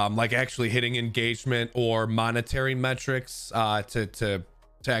 Like actually hitting engagement or monetary metrics to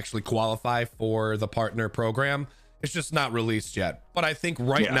actually qualify for the partner program. It's just not released yet, but I think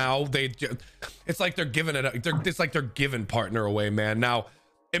now it's like they're giving it's like they're giving partner away, man. Now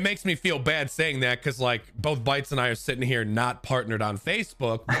it makes me feel bad saying that, because like both Bites and I are sitting here not partnered on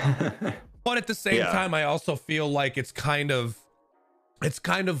Facebook, but at the same time, I also feel like it's kind of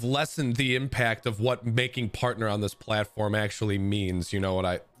lessened the impact of what making partner on this platform actually means. You know what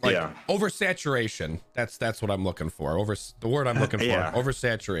I like? Oversaturation. That's what I'm looking for. The word I'm looking for.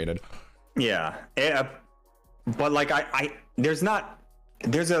 Oversaturated. Yeah. But like there's a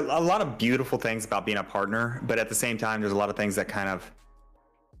lot of beautiful things about being a partner, but at the same time, there's a lot of things that kind of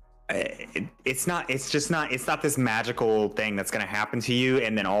it's not this magical thing that's going to happen to you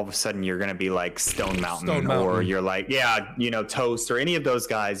and then all of a sudden you're going to be like Stone Mountain, or you're like Toast or any of those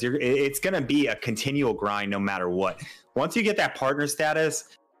guys. It's going to be a continual grind no matter what. Once you get that partner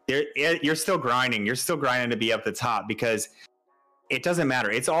status, you're still grinding. You're still grinding to be up the top, because it doesn't matter.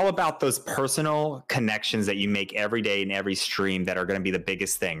 It's all about those personal connections that you make every day in every stream that are going to be the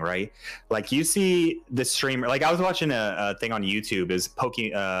biggest thing, right? Like you see the streamer, like I was watching a thing on YouTube, was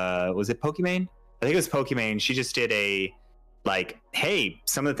it Pokimane? I think it was Pokimane. She just did hey,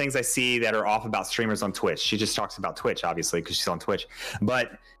 some of the things I see that are off about streamers on Twitch. She just talks about Twitch, obviously, because she's on Twitch.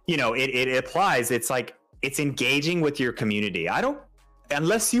 But, it applies. It's like, it's engaging with your community.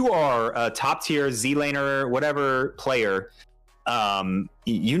 Unless you are a top tier Z-laner, whatever player,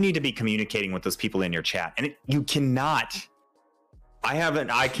 you need to be communicating with those people in your chat, and you cannot.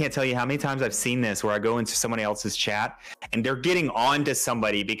 I can't tell you how many times I've seen this where I go into someone else's chat and they're getting on to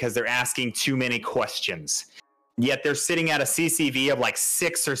somebody because they're asking too many questions, yet they're sitting at a CCV of like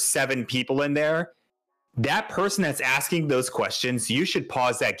 6 or 7 people in there. That person that's asking those questions, you should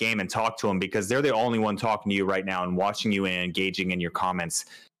pause that game and talk to them, because they're the only one talking to you right now and watching you and engaging in your comments.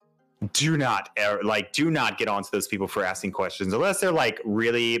 Do not get onto those people for asking questions unless they're like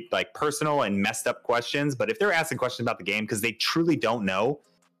really like personal and messed up questions. But if they're asking questions about the game because they truly don't know,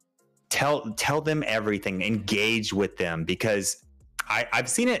 tell them everything. Engage with them, because I've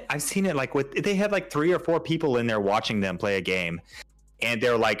seen it like they had like 3 or 4 people in there watching them play a game, and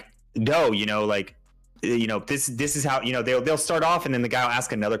they're like, no, this is how, they'll start off, and then the guy will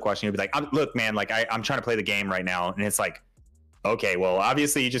ask another question. He'll be like, look, man, like I'm trying to play the game right now, and it's like, okay, well,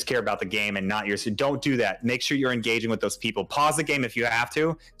 obviously you just care about the game and not yours. So don't do that. Make sure you're engaging with those people. Pause the game if you have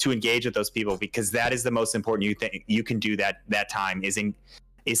to engage with those people, because that is the most important you can do that time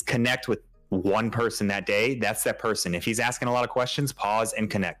is connect with one person that day. That's that person. If he's asking a lot of questions, pause and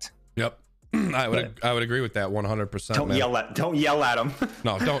connect. Yep. I would agree with that 100%. Don't yell at him.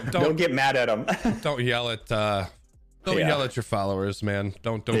 No, don't get mad at him. Don't yell at yell at your followers, man.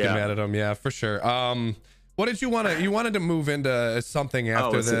 Don't get mad at them. Yeah, for sure. What did you wanted to move into something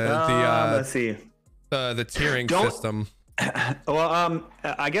after let's see, the tiering system. Well,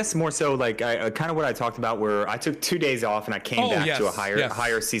 I guess more so like kind of what I talked about, where I took 2 days off and I came back to a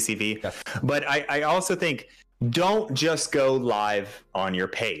higher CCV. Yes. But I also think, don't just go live on your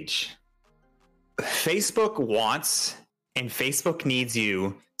page. Facebook wants and Facebook needs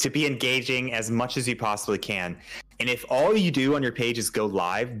you to be engaging as much as you possibly can. And if all you do on your page is go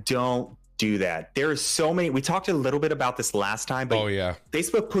live, don't do that. There are so many. We talked a little bit about this last time, but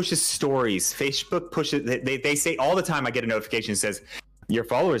Facebook pushes stories. Facebook pushes, they say all the time, I get a notification that says, your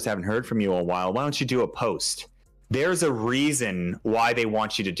followers haven't heard from you in a while. Why don't you do a post? There's a reason why they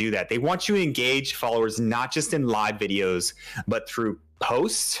want you to do that. They want you to engage followers, not just in live videos, but through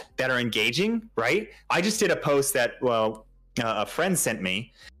posts that are engaging, right? I just did a post that, a friend sent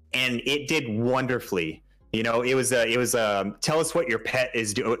me, and it did wonderfully. It was tell us what your pet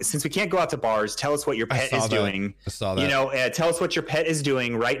is doing. Since we can't go out to bars, tell us what your pet is doing. I saw that. Tell us what your pet is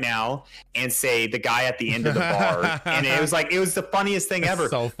doing right now, and say the guy at the end of the bar. And it was the funniest thing ever.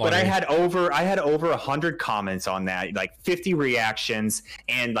 So funny. But I had over 100 comments on that, like 50 reactions,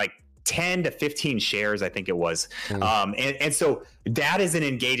 and like 10 to 15 shares, I think it was. And so that is an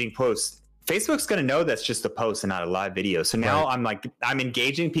engaging post. Facebook's going to know that's just a post and not a live video. So now I'm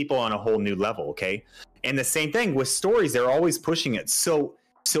engaging people on a whole new level. Okay. And the same thing with stories. They're always pushing it. So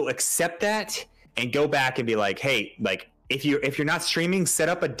accept that and go back and be like, hey, like, if you're not streaming, set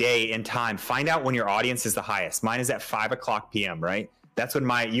up a day and time. Find out when your audience is the highest. Mine is at 5:00 p.m. Right? That's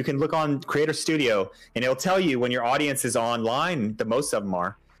when you can look on Creator Studio and it'll tell you when your audience is online. The most of them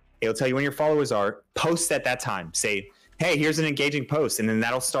are. It'll tell you when your followers are. Post at that time. Say, hey, here's an engaging post, and then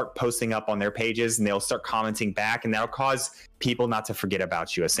that'll start posting up on their pages, and they'll start commenting back, and that'll cause people not to forget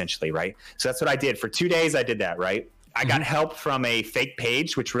about you, essentially, right? So that's what I did for 2 days. I did that, right? I got help from a fake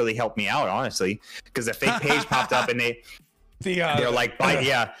page, which really helped me out, honestly, because a fake page popped up and they're like,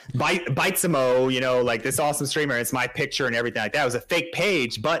 Bitesimo, you know, like this awesome streamer. It's my picture and everything like that. It was a fake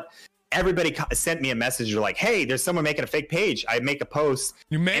page, but everybody sent me a message. They're like, hey, there's someone making a fake page. I make a post.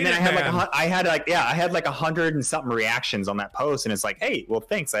 You made and then it, I had like 100 and something reactions on that post. And it's like, hey, well,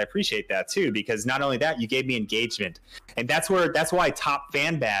 thanks. I appreciate that too, because not only that, you gave me engagement. And that's why top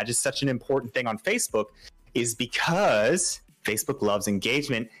fan badge is such an important thing on Facebook, is because Facebook loves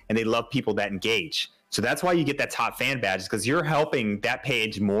engagement and they love people that engage. So that's why you get that top fan badge, because you're helping that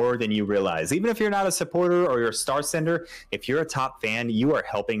page more than you realize. Even if you're not a supporter or you're a star sender, if you're a top fan, you are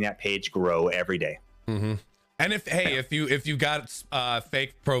helping that page grow every day. Mm-hmm. And if you got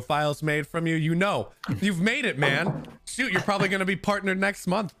fake profiles made from you, you know you've made it, man. Shoot, you're probably going to be partnered next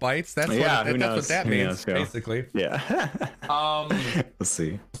month, Bites. That's what that means, basically. Yeah. Let's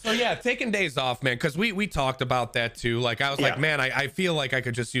see. So yeah, taking days off, man, because we talked about that too. Like I was like, man, I feel like I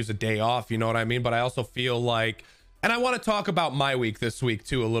could just use a day off, you know what I mean? But I also feel like, and I want to talk about my week this week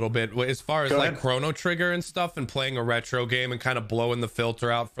too a little bit, as far as like Chrono Trigger and stuff, and playing a retro game and kind of blowing the filter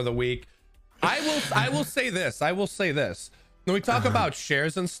out for the week. I will say this. When we talk about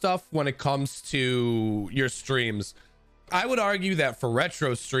shares and stuff when it comes to your streams, I would argue that for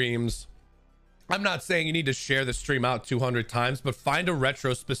retro streams, I'm not saying you need to share the stream out 200 times, but find a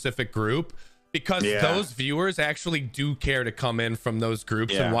retro specific group, because those viewers actually do care to come in from those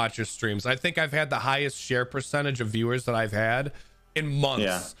groups and watch your streams. I think I've had the highest share percentage of viewers that I've had in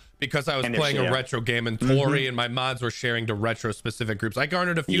months. Because I was playing a retro game, and Tori and my mods were sharing to retro specific groups. I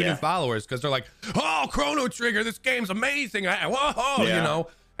garnered a few new followers because they're like, oh, Chrono Trigger, this game's amazing. Whoa, you know?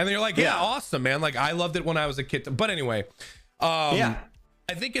 And then you're like, yeah, awesome, man. Like, I loved it when I was a kid. But anyway, I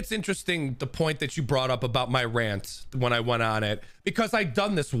think it's interesting the point that you brought up about my rant when I went on it, because I'd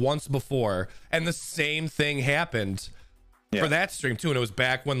done this once before and the same thing happened. For that stream too, and it was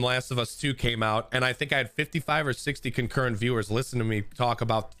back when Last of Us 2 came out, and I think I had 55 or 60 concurrent viewers listen to me talk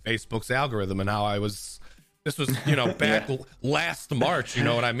about Facebook's algorithm and how this was you know, back last March, you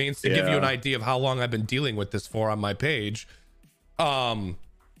know what I mean, to give you an idea of how long I've been dealing with this for on my page. I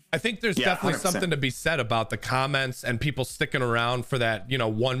think there's definitely 100%. Something to be said about the comments and people sticking around for that, you know,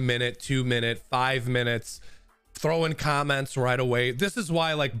 1 minute, 2 minute, 5 minutes, throwing comments right away. This is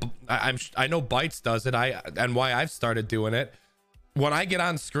why, like, I know Bites does it, and why I've started doing it. When I get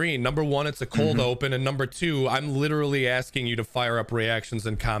on screen, number one, it's a cold open, and number two, I'm literally asking you to fire up reactions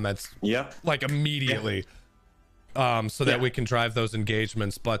and comments like immediately, so that we can drive those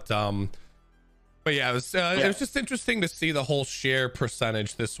engagements. But yeah, it was just interesting to see the whole share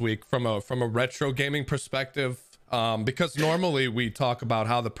percentage this week from a retro gaming perspective, because normally we talk about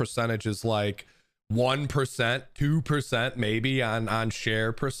how the percentage is like 1%, 2% maybe on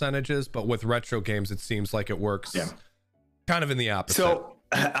share percentages, but with retro games it seems like it works kind of in the opposite. So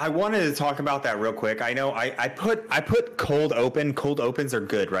I wanted to talk about that real quick. I know I put cold open. Cold opens are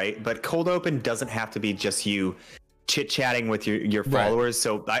good, right? But cold open doesn't have to be just you chit-chatting with your followers.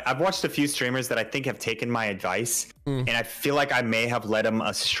 So I've watched a few streamers that I think have taken my advice, and I feel like I may have led them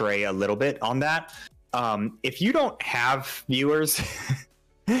astray a little bit on that. If you don't have viewers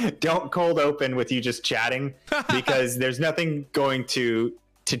don't cold open with you just chatting, because there's nothing going to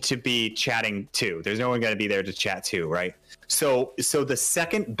be chatting to. There's no one going to be there to chat to, right? So the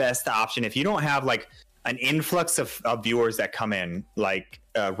second best option, if you don't have like an influx of viewers that come in like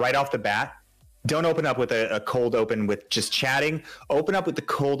right off the bat, don't open up with a cold open with just chatting. Open up with the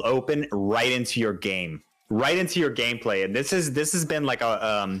cold open right into your game, right into your gameplay. And this has been like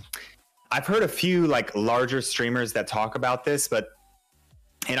I've heard a few like larger streamers that talk about this,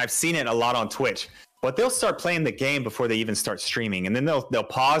 and I've seen it a lot on Twitch, but they'll start playing the game before they even start streaming. And then they'll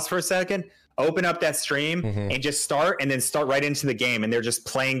pause for a second, open up that stream and just start right into the game. And they're just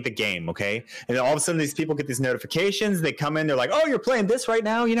playing the game. Okay. And then all of a sudden these people get these notifications. They come in, they're like, oh, you're playing this right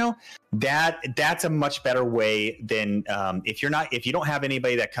now. You know, that's a much better way than if you don't have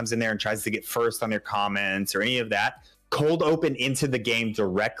anybody that comes in there and tries to get first on their comments or any of that. Cold open into the game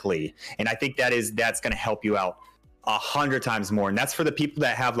directly. And I think that's going to help you out 100 times more. And that's for the people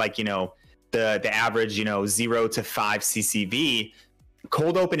that have like, you know, the average, you know, 0 to 5 CCV.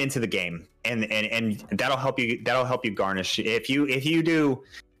 Cold open into the game, and that'll help you garnish. If you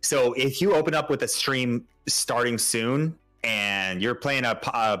open up with a stream starting soon and you're playing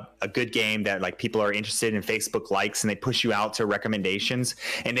a good game that like people are interested in, Facebook likes, and they push you out to recommendations,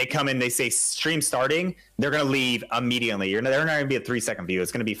 and they come in, they say stream starting, they're going to leave immediately. They're not going to be a 3-second view.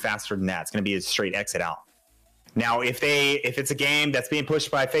 It's going to be faster than that. It's going to be a straight exit out. Now, if it's a game that's being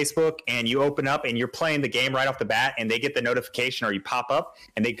pushed by Facebook and you open up and you're playing the game right off the bat and they get the notification or you pop up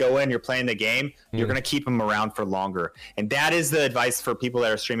and they go in, you're playing the game, you're going to keep them around for longer. And that is the advice for people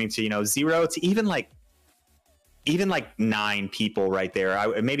that are streaming to, 0 to even like 9 people right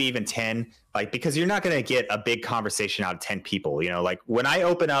there. Maybe even 10, like, because you're not going to get a big conversation out of 10 people. Like when I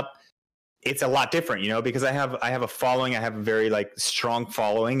open up, it's a lot different, because I have a following. I have a very like strong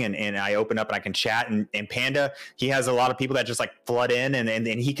following, and I open up and I can chat, and Panda, he has a lot of people that just like flood in, and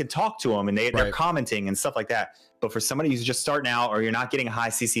he can talk to them, and they're commenting and stuff like that. But for somebody who's just starting out, or you're not getting a high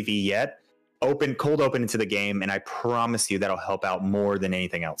CCV yet, cold open into the game, and I promise you that'll help out more than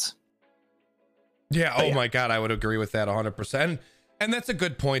anything else. Yeah. My God, I would agree with that 100%. And that's a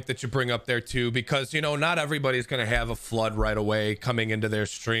good point that you bring up there too, because, not everybody's going to have a flood right away coming into their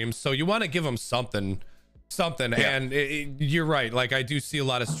streams. So you want to give them something. Yeah. And you're right. Like, I do see a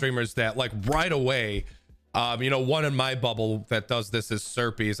lot of streamers that like right away, one in my bubble that does this is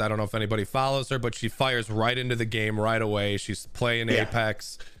Serpies. I don't know if anybody follows her, but she fires right into the game right away. She's playing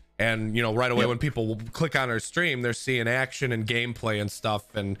Apex. And, right away when people click on her stream, they're seeing action and gameplay and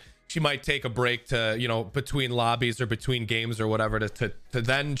stuff. And she might take a break to, between lobbies or between games or whatever to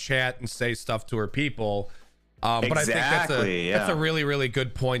then chat and say stuff to her people. But I think that's a really, really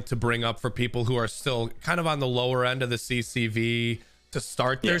good point to bring up for people who are still kind of on the lower end of the CCV to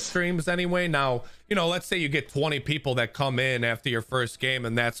start their streams anyway. Now, let's say you get 20 people that come in after your first game,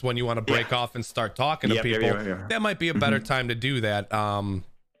 and that's when you want to break off and start talking to people. That might be a better time to do that.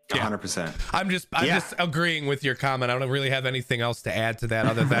 100%. I'm just agreeing with your comment. I don't really have anything else to add to that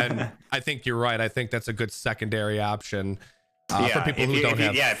other than I think you're right. I think that's a good secondary option for people who don't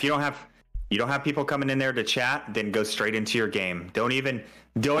have. If you don't have people coming in there to chat, then go straight into your game. Don't even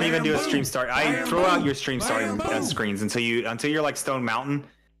do a stream start. I throw out your stream starting screens until you're like Stone Mountain,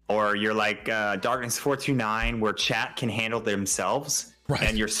 or you're like Darkness 429, where chat can handle themselves,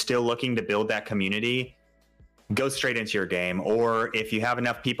 and you're still looking to build that community. Go straight into your game. Or if you have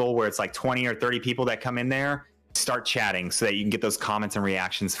enough people where it's like 20 or 30 people that come in there, start chatting so that you can get those comments and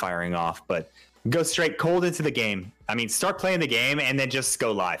reactions firing off. But go straight cold into the game. I mean, start playing the game and then just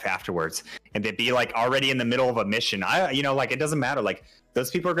go live afterwards, and then be like already in the middle of a mission. Like, it doesn't matter. Like,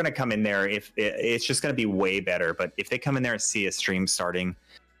 those people are going to come in there. If it's just going to be way better. But if they come in there and see a stream starting,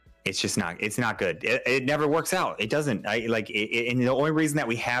 it's not good. It never works out. It doesn't. And the only reason that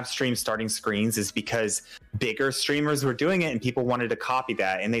we have stream starting screens is because bigger streamers were doing it and people wanted to copy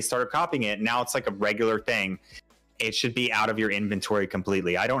that, and they started copying it. Now it's like a regular thing. It should be out of your inventory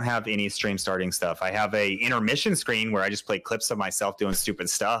completely. I don't have any stream starting stuff. I have a intermission screen where I just play clips of myself doing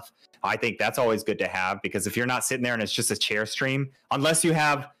stupid stuff. I think that's always good to have, because if you're not sitting there and it's just a chair stream, unless you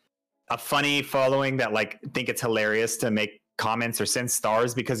have a funny following that like think it's hilarious to make comments or send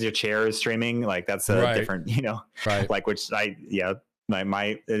stars because your chair is streaming, like that's a different, like, which but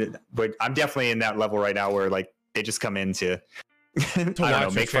I'm definitely in that level right now where like they just come in to I don't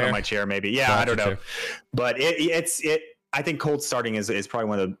know, make fun of my chair maybe. I don't know. But I think cold starting is probably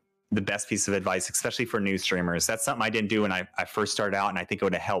one of the best piece of advice, especially for new streamers. That's something I didn't do when I first started out, and I think it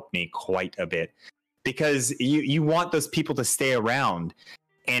would have helped me quite a bit, because you want those people to stay around.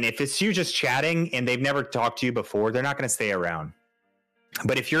 And if it's you just chatting and they've never talked to you before, they're not going to stay around.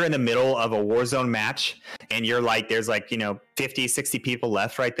 But if you're in the middle of a Warzone match and you're like, there's like, 50, 60 people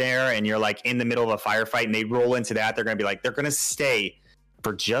left right there, and you're like in the middle of a firefight and they roll into that, they're going to be like, they're going to stay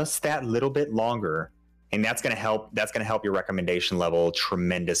for just that little bit longer. And that's going to help your recommendation level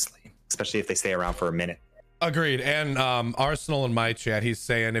tremendously, especially if they stay around for a minute. Agreed. And Arsenal in my chat, he's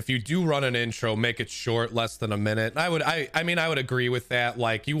saying if you do run an intro, make it short, less than a minute. I would agree with that.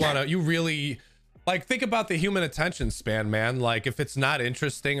 Like, you really like, think about the human attention span, man. Like, if it's not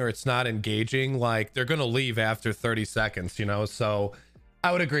interesting or it's not engaging, like, they're gonna leave after 30 seconds, So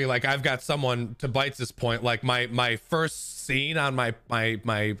I would agree. Like, I've got someone, to Bytes' point, like my first scene on my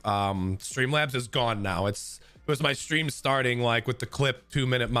Streamlabs is gone now. It was my stream starting like with the clip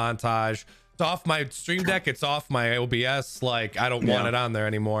 2-minute montage. It's off my Stream Deck, it's off my OBS. Like, I don't want it on there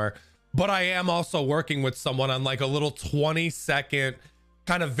anymore. But I am also working with someone on like a little 20-second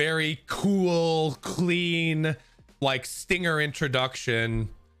kind of very cool, clean, like stinger introduction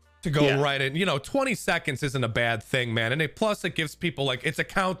to go right in. 20 seconds isn't a bad thing, man. And plus it gives people like, it's a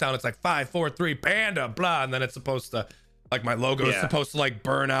countdown. It's like 5, 4, 3, Panda, blah. And then it's supposed to, like, my logo is supposed to like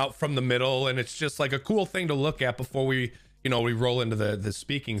burn out from the middle. And it's just like a cool thing to look at before we, we roll into the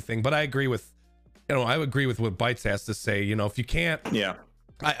speaking thing. But I agree with I agree with what Bytes has to say. If you can't,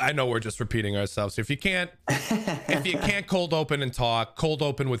 I know we're just repeating ourselves. If you can't cold open and talk, cold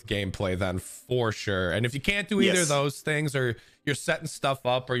open with gameplay, then for sure. And if you can't do either of those things, or you're setting stuff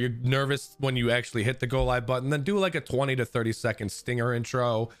up, or you're nervous when you actually hit the go live button, then do like a 20 to 30 second stinger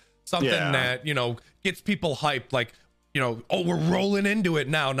intro, something that, gets people hyped. Like, oh, we're rolling into it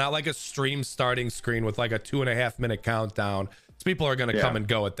now, not like a stream starting screen with like a 2.5 minute countdown. So people are going to come and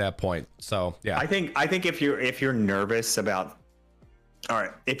go at that point. So, yeah, I think if you're nervous about, all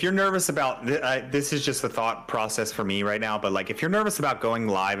right, if you're nervous about this is just the thought process for me right now, but like if you're nervous about going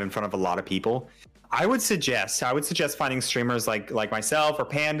live in front of a lot of people, I would suggest finding streamers like myself or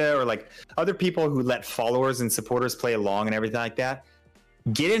Panda, or like other people who let followers and supporters play along and everything like that.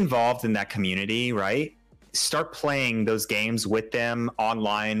 Get involved in that community, right? Start playing those games with them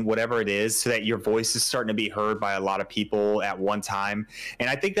online, whatever it is, so that your voice is starting to be heard by a lot of people at one time. And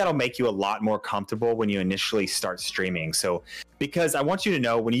I think that'll make you a lot more comfortable when you initially start streaming. So, because I want you to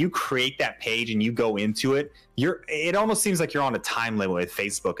know, when you create that page and you go into it, it almost seems like you're on a time limit with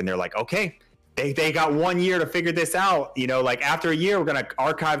Facebook, and they're like, okay, they got 1 year to figure this out. Like after a year, we're going to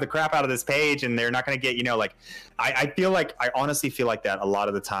archive the crap out of this page, and they're not going to get, I honestly feel like that a lot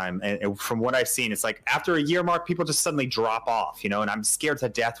of the time. And from what I've seen, it's like after a year mark, people just suddenly drop off, and I'm scared to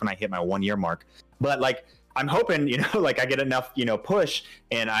death when I hit my 1 year mark. But like, I'm hoping, like I get enough, push,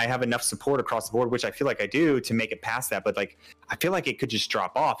 and I have enough support across the board, which I feel like I do, to make it past that. But like, I feel like it could just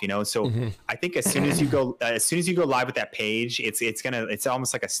drop off, So I think as soon as you go live with that page, it's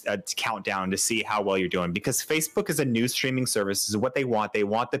almost like a countdown to see how well you're doing, because Facebook is a new streaming service. Is what they want. They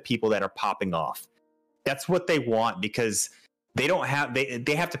want the people that are popping off. That's what they want, because they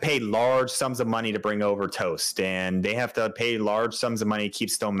have to pay large sums of money to bring over Toast, and they have to pay large sums of money to keep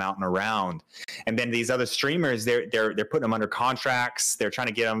Stone Mountain around. And then these other streamers, they're putting them under contracts. They're trying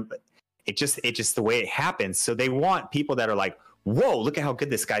to get them. It just the way it happens. So they want people that are like, whoa, look at how good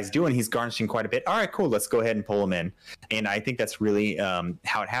this guy's doing. He's garnishing quite a bit. All right, cool. Let's go ahead and pull him in. And I think that's really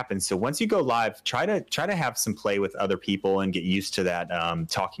how it happens. So once you go live, try to have some play with other people and get used to that,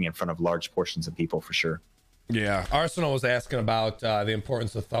 talking in front of large portions of people, for sure. Yeah, Arsenal was asking about the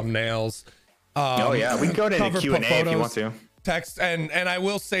importance of thumbnails. We can go into Q&A if you want to. Text, and I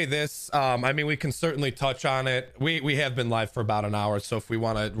will say this. We can certainly touch on it. We have been live for about an hour, so if we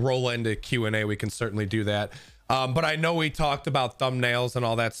want to roll into Q&A, we can certainly do that. But I know we talked about thumbnails and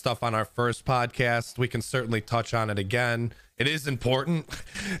all that stuff on our first podcast. We can certainly touch on it again. It is important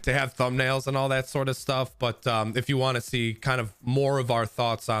to have thumbnails and all that sort of stuff. But if you want to see kind of more of our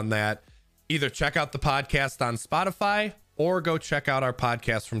thoughts on that, either check out the podcast on Spotify or go check out our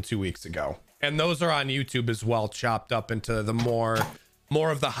podcast from 2 weeks ago. And those are on YouTube as well, chopped up into the more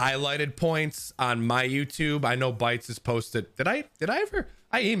of the highlighted points on my YouTube. I know Bytes has posted. Did I ever?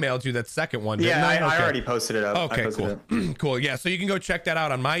 I emailed you that second one. Yeah, I already posted it up. Okay, cool. Cool. Yeah, so you can go check that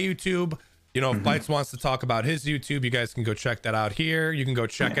out on my YouTube. If Bytes wants to talk about his YouTube, you guys can go check that out here. You can go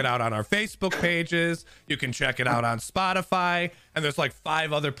check it out on our Facebook pages. You can check it out on Spotify. And there's like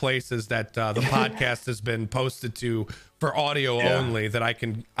 5 other places that the podcast has been posted to for audio only that I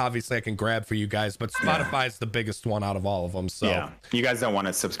can grab for you guys. But Spotify is the biggest one out of all of them. So yeah, you guys don't want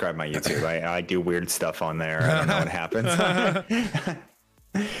to subscribe to my YouTube. I do weird stuff on there. I don't know what happens.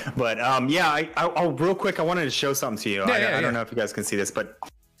 But I'll real quick, I wanted to show something to you. I don't know if you guys can see this, but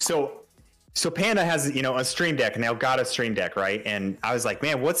so Panda has, a Stream Deck, and Elgato Stream Deck, right? And I was like,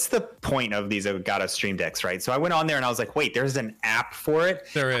 man, what's the point of these Elgato Stream Decks, right? So I went on there and I was like, wait, there's an app for it.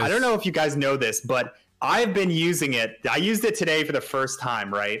 There is. I don't know if you guys know this, but I've been using it. I used it today for the first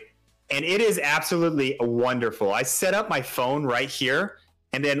time, right? And it is absolutely wonderful. I set up my phone right here,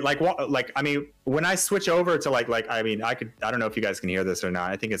 and then when I switch over to I don't know if you guys can hear this or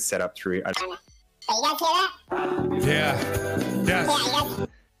not. I think it's set up through. You guys hear that? Yeah. Yes.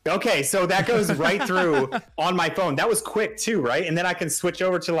 Okay, so that goes right through on my phone. That was quick too, right? And then I can switch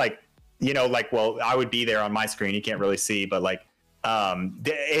over to I would be there on my screen. You can't really see, but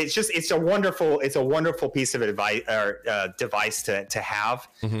it's a wonderful piece of advice or device to have,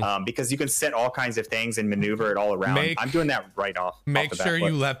 because you can set all kinds of things and maneuver it all around. I'm doing that right off. Make sure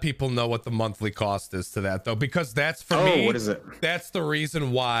you let people know what the monthly cost is to that, though, because that's for me. What is it? That's the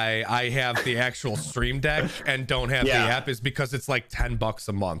reason why I have the actual Stream Deck and don't have the app, is because it's like $10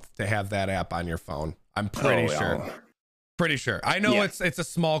 a month to have that app on your phone. I'm pretty sure. Pretty sure. I know it's a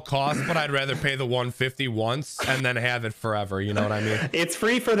small cost, but I'd rather pay the $150 once and then have it forever. You know what I mean? It's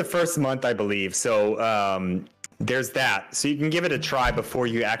free for the first month, I believe. So there's that. So you can give it a try before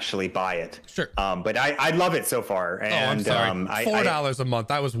you actually buy it. Sure. But I love it so far. And, I'm sorry. $4 a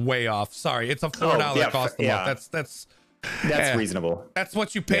month. I was way off. Sorry. It's a $4 cost a month. That's That's reasonable. That's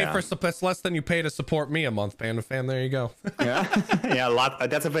what you pay for. That's less than you pay to support me a month, Panda Fam. There you go. Yeah,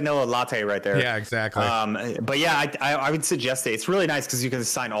 that's a vanilla latte right there. Yeah, exactly. But yeah, I would suggest it. It's really nice because you can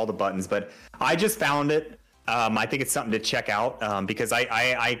assign all the buttons. But I just found it. I think it's something to check out because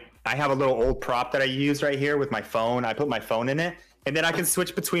I have a little old prop that I use right here with my phone. I put my phone in it, and then I can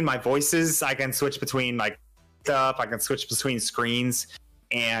switch between my voices. I can switch between like stuff. I can switch between screens,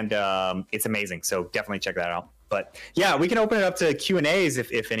 and it's amazing. So definitely check that out. But yeah, we can open it up to Q&As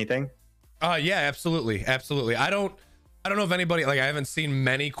if anything. Yeah, absolutely. I don't know if anybody, like, I haven't seen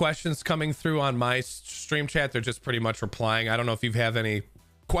many questions coming through on my stream chat. They're just pretty much replying. I don't know if you have any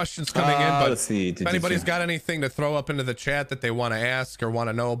questions coming in, but let's see. if anybody's got anything to throw up into the chat that they want to ask or want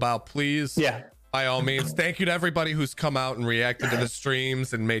to know about, please. Yeah. By all means. Thank you to everybody who's come out and reacted to the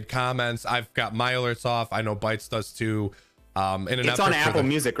streams and made comments. I've got my alerts off. I know Bytes does too. It's on Apple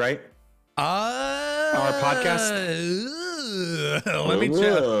Music, right? Our podcast.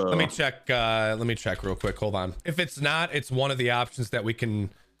 Let me check real quick. Hold on. If it's not, it's one of the options that we can. I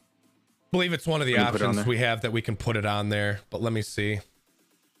believe it's one of the options we have that we can put it on there. But let me see.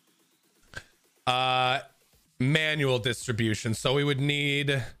 Manual distribution. So we would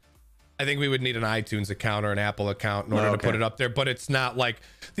need. I think we would need an iTunes account or an Apple account in order to put it up there, but it's not like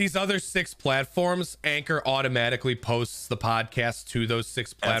these other 6 platforms. Anchor automatically posts the podcast to those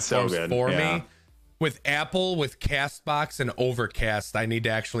 6 platforms for me. With Apple, with Castbox and Overcast, I need to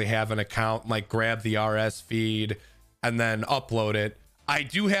actually have an account, like grab the RS feed and then upload it. I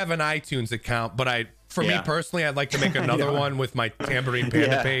do have an iTunes account, but for me personally, I'd like to make another one with my Tambourine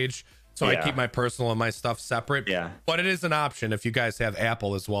Panda page. So I keep my personal and my stuff separate. Yeah. But it is an option if you guys have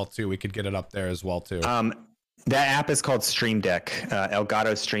Apple as well too. We could get it up there as well too. That app is called Stream Deck,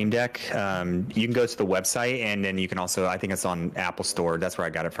 Elgato Stream Deck. You can go to the website and then you can also, I think it's on Apple Store. That's where I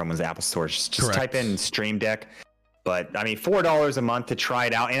got it from, was Apple Store. Just type in Stream Deck. But I mean, $4 a month to try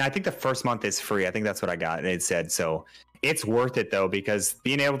it out. And I think the first month is free. I think that's what I got. It said, so it's worth it though, because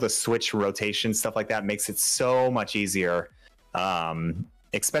being able to switch rotation, stuff like that makes it so much easier.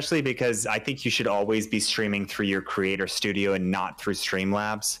 Especially because I think you should always be streaming through your Creator Studio and not through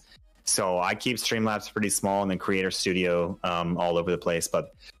Streamlabs. So I keep Streamlabs pretty small and then Creator Studio all over the place.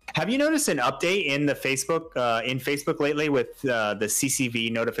 But have you noticed an update in the Facebook lately with the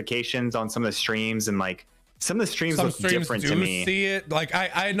CCV notifications on some of the streams, and like some of the streams look different to me. See it like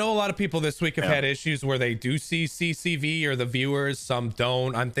I know a lot of people this week have had issues where they do see CCV or the viewers, some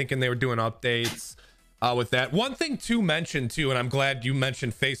don't. I'm thinking they were doing updates. With that, one thing to mention too, and I'm glad you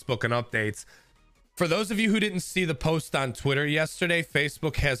mentioned Facebook and updates. For those of you who didn't see the post on Twitter yesterday,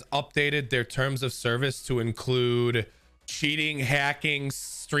 Facebook has updated their terms of service to include cheating, hacking,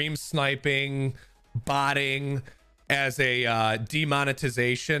 stream sniping, botting as a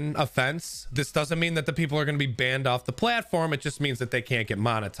demonetization offense. This doesn't mean that the people are going to be banned off the platform. It just means that they can't get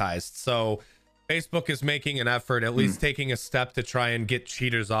monetized. So Facebook is making an effort, at least taking a step to try and get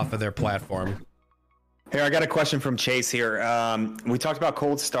cheaters off of their platform. Here, I got a question from Chase here. We talked about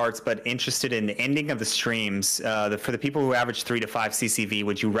cold starts, but interested in the ending of the streams. For the people who average 3 to 5 CCV,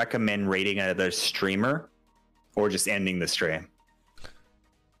 would you recommend rating another streamer or just ending the stream?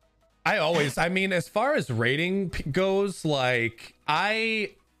 I mean, as far as rating goes, like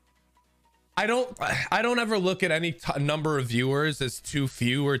I don't ever look at any number of viewers as too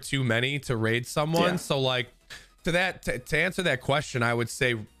few or too many to raid someone. So like to answer that question, I would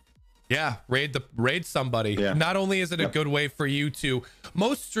say, yeah, raid somebody. Not only is it a good way for you to,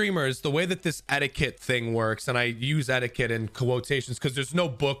 most streamers, the way that this etiquette thing works, and I use etiquette in quotations because there's no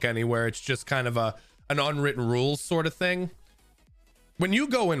book anywhere, it's just kind of an unwritten rules sort of thing. When you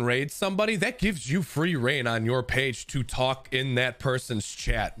go and raid somebody, that gives you free reign on your page to talk in that person's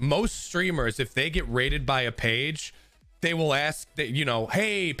chat. Most streamers, if they get raided by a page, they will ask that, you know,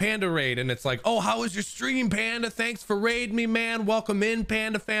 hey, Panda Raid, and it's like, oh, how was your stream, Panda? Thanks for raiding me, man. Welcome in,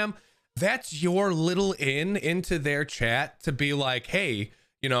 Panda Fam. That's your little into their chat to be like, hey,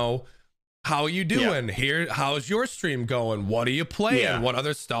 you know, how are you doing here? How's your stream going? What are you playing? What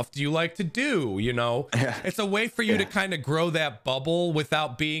other stuff do you like to do? You know, it's a way for you to kind of grow that bubble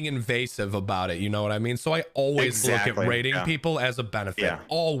without being invasive about it. You know what I mean? So I always look at rating people as a benefit.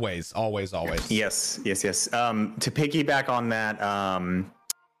 Always. Yes. To piggyback on that,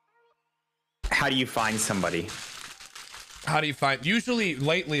 how do you find somebody? Usually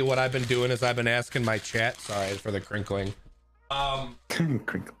lately what I've been doing is I've been asking my chat, sorry for the crinkling.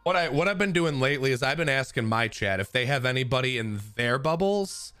 What I've been doing lately is I've been asking my chat if they have anybody in their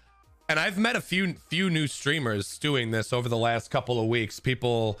bubbles. And I've met a few new streamers doing this over the last couple of weeks.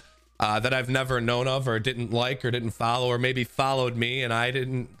 People that I've never known of or didn't like or didn't follow, or maybe followed me and I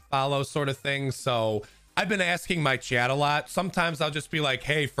didn't follow, sort of thing. So I've been asking my chat a lot. Sometimes I'll just be like,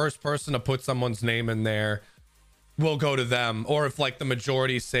 hey, first person to put someone's name in there, we'll go to them. Or if like the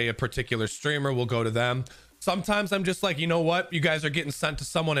majority say a particular streamer, we'll go to them. Sometimes I'm just like, you know what? You guys are getting sent to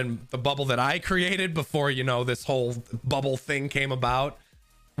someone in the bubble that I created before, you know, this whole bubble thing came about.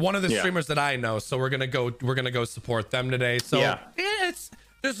 One of the streamers that I know. So we're going to go support them today. So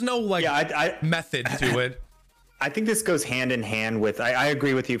there's no like method to it. I think this goes hand in hand with, I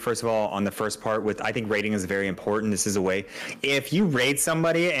agree with you, first of all, on the first part with, I think rating is very important. This is a way, if you raid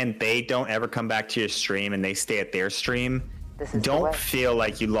somebody and they don't ever come back to your stream and they stay at their stream, don't feel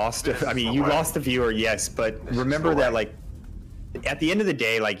like you lost, you lost a viewer, yes, but remember that like, at the end of the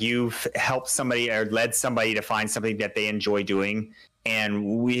day, like you've helped somebody or led somebody to find something that they enjoy doing.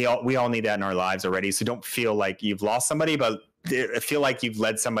 And we all need that in our lives already. So don't feel like you've lost somebody, but I feel like you've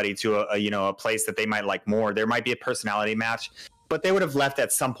led somebody to a place that they might like more. There might be a personality match, but they would have left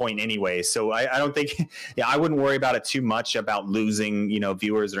at some point anyway. So I don't think, I wouldn't worry about it too much about losing,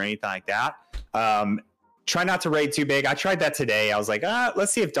 viewers or anything like that. Try not to raid too big. I tried that today. I was like,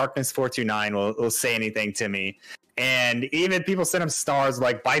 let's see if Darkness 429 will say anything to me. And even people sent him stars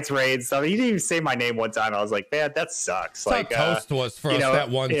like Bites raids. So he didn't even say my name one time. I was like, man, that sucks. That's like how Toast was for us that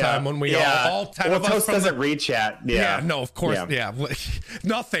one time when we all 10 of us. Toast doesn't read chat. Yeah, no, of course. Yeah.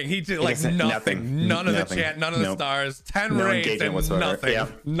 Nothing. He did like nothing. None of the chat, none of the stars, 10 raids and nothing.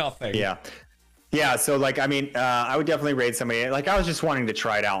 Nothing. Yeah, so like, I would definitely raid somebody. Like, I was just wanting to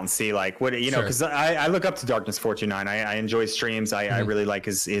try it out and see, like, what, because I look up to Darkness 429. I enjoy streams. I really like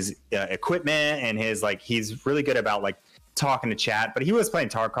his equipment and his, like, he's really good about, like, talking to chat. But he was playing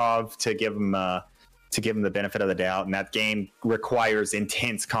Tarkov to give him the benefit of the doubt. And that game requires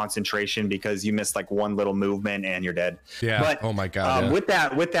intense concentration because you miss, like, one little movement and you're dead. Yeah, but, oh my God. With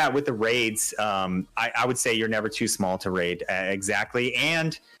the raids, I would say you're never too small to raid. Exactly.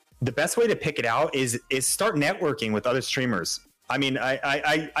 And the best way to pick it out is start networking with other streamers. I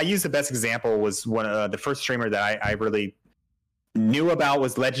use the best example was the first streamer that I really knew about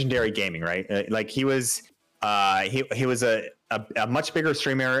was Legendary Gaming, right? Like he was a much bigger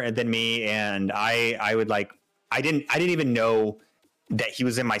streamer than me, and I didn't even know that he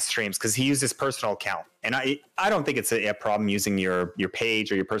was in my streams because he used his personal account. And I don't think it's a problem using your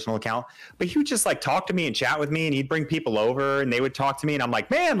page or your personal account, but he would just like talk to me and chat with me, and he'd bring people over and they would talk to me, and I'm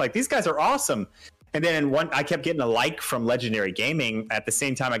like, man, like these guys are awesome. And then I kept getting a like from Legendary Gaming at the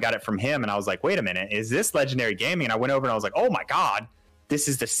same time I got it from him, and I was like, wait a minute, is this Legendary Gaming? And I went over and I was like, oh my God, this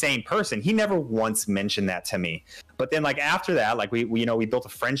is the same person. He never once mentioned that to me. But then like after that, like we built a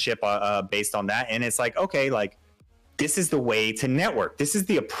friendship based on that, and it's like, okay, like this is the way to network. This is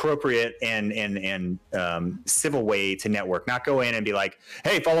the appropriate and civil way to network. Not go in and be like,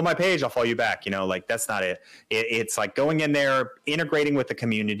 hey, follow my page, I'll follow you back. Like that's not it. It's like going in there, integrating with the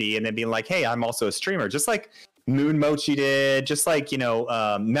community, and then being like, hey, I'm also a streamer. Just like Moon Mochi did, just like,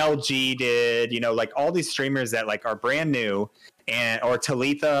 Mel G did, like all these streamers that like are brand new, or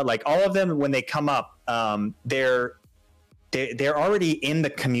Talitha, like all of them, when they come up, they're already in the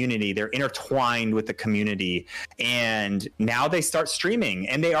community. They're intertwined with the community, and now they start streaming,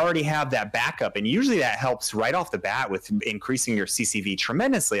 and they already have that backup. And usually that helps right off the bat with increasing your CCV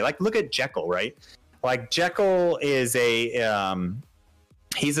tremendously. Like look at Jekyll, right? Like Jekyll is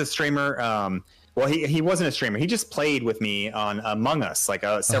he's a streamer. Well, he wasn't a streamer. He just played with me on Among Us like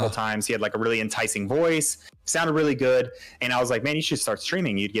several times. He had like a really enticing voice, sounded really good. And I was like, man, you should start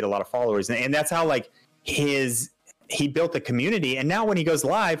streaming. You'd get a lot of followers. And that's how like he built the community. And now when he goes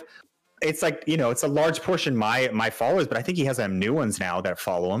live, it's like, it's a large portion my followers, but I think he has some new ones now that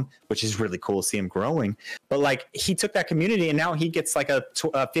follow him, which is really cool to see him growing. But like he took that community, and now he gets like a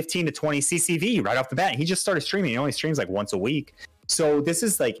 15 to 20 CCV right off the bat. He just started streaming. He only streams like once a week. So this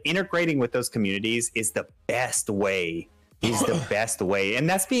is like integrating with those communities is the best way. And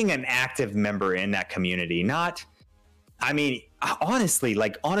that's being an active member in that community. Honestly,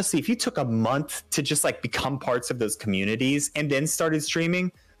 if you took a month to just like become parts of those communities and then started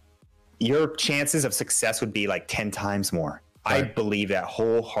streaming, your chances of success would be like 10 times more. Right. I believe that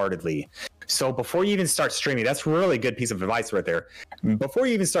wholeheartedly. So before you even start streaming, that's a really good piece of advice right there. Before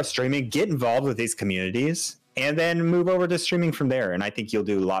you even start streaming, get involved with these communities and then move over to streaming from there. And I think you'll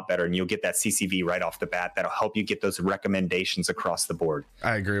do a lot better, and you'll get that CCV right off the bat. That'll help you get those recommendations across the board.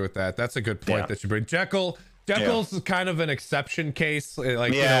 I agree with that. That's a good point that you bring. Jekyll's kind of an exception case,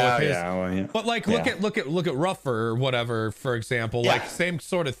 like but like look at Ruffer or whatever, for example, like same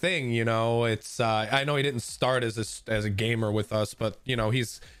sort of thing. It's I know he didn't start as a gamer with us, but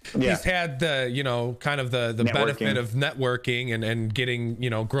he's had the kind of the benefit of networking and getting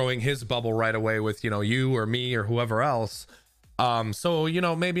growing his bubble right away with you or me or whoever else. So, you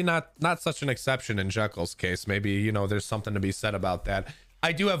know, maybe not such an exception in Jekyll's case. Maybe, you know, there's something to be said about that.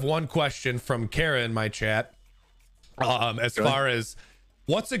 I do have one question from Kara in my chat. As far as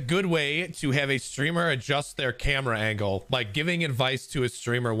what's a good way to have a streamer adjust their camera angle, like giving advice to a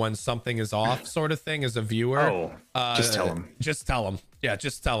streamer when something is off, sort of thing, as a viewer. Just tell them. Just tell them. Yeah,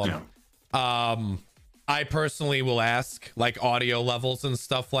 just tell them. Yeah. I personally will ask like audio levels and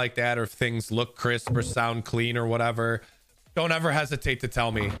stuff like that, or if things look crisp or sound clean or whatever. Don't ever hesitate to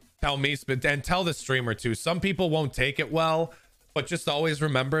tell me. Tell me, and tell the streamer too. Some people won't take it well, but just always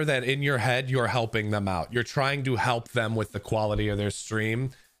remember that in your head, you're helping them out. You're trying to help them with the quality of their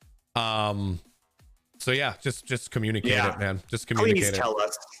stream. So yeah, just communicate it, man. Just communicate it. Please tell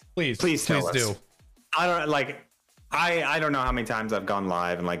us. Please tell us. Do. I don't know how many times I've gone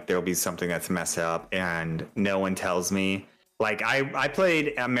live and like there'll be something that's messed up and no one tells me. Like I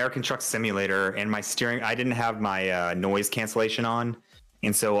played American Truck Simulator and my steering, I didn't have my noise cancellation on.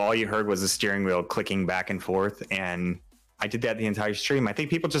 And so all you heard was the steering wheel clicking back and forth. And I did that the entire stream. I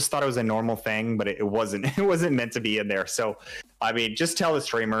think people just thought it was a normal thing, but it wasn't. It wasn't meant to be in there. So, I mean, just tell the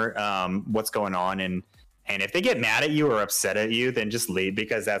streamer what's going on. And if they get mad at you or upset at you, then just leave,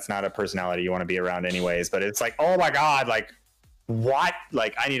 because that's not a personality you want to be around anyways. But it's like, oh my God, like what?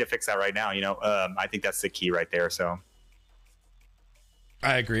 Like I need to fix that right now. You know, I think that's the key right there. So.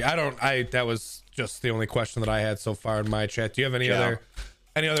 I agree. That was just the only question that I had so far in my chat. Do you have any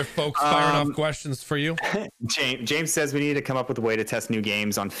other folks firing off questions for you? James says we need to come up with a way to test new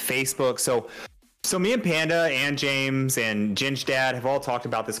games on Facebook. So me and Panda and James and Ginge Dad have all talked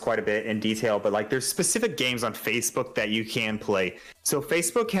about this quite a bit in detail, but like there's specific games on Facebook that you can play. So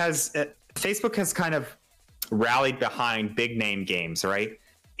Facebook has kind of rallied behind big name games, right?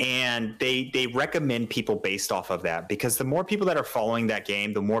 And they recommend people based off of that, because the more people that are following that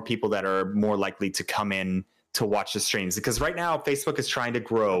game, the more people that are more likely to come in to watch the streams. Because right now Facebook is trying to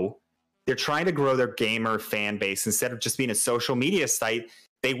grow. They're trying to grow their gamer fan base. Instead of just being a social media site,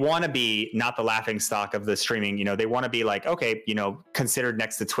 they want to be not the laughing stock of the streaming. You know, they want to be like, okay, you know, considered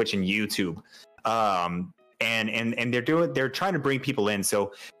next to Twitch and YouTube. And they're trying to bring people in.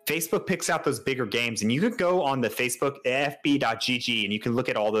 So Facebook picks out those bigger games, and you could go on the Facebook fb.gg and you can look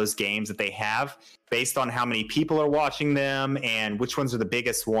at all those games that they have based on how many people are watching them and which ones are the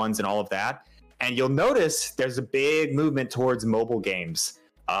biggest ones and all of that. And you'll notice there's a big movement towards mobile games.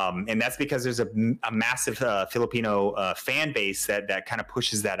 And that's because there's a massive Filipino fan base that kind of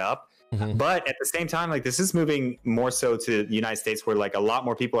pushes that up. Mm-hmm. But at the same time, like this is moving more so to the United States, where like a lot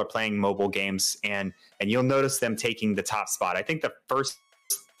more people are playing mobile games, and you'll notice them taking the top spot. I think the first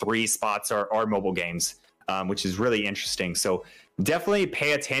 3 spots are mobile games, which is really interesting. So definitely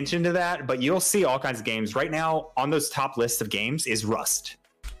pay attention to that. But you'll see all kinds of games right now on those top lists of games is Rust.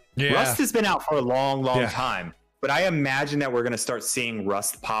 Yeah. Rust has been out for a long time, but I imagine that we're going to start seeing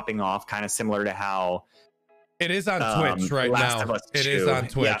Rust popping off, kind of similar to how it is on Twitch right now. It is on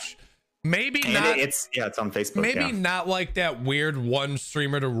Twitch. Yeah. Maybe and not. It's on Facebook. Maybe not like that weird one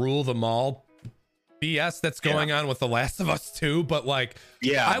streamer to rule them all BS that's going on with The Last of Us 2, but like,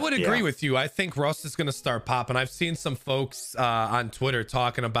 I would agree with you. I think Rust is going to start popping. I've seen some folks on Twitter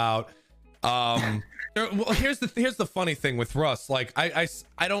talking about. Well, here's the funny thing with Rust. Like, I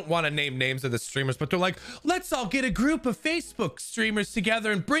don't want to name names of the streamers, but they're like, let's all get a group of Facebook streamers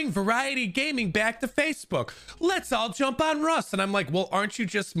together and bring variety gaming back to Facebook. Let's all jump on Rust. And I'm like, well, aren't you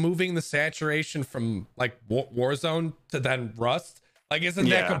just moving the saturation from like Warzone to then Rust? Like, isn't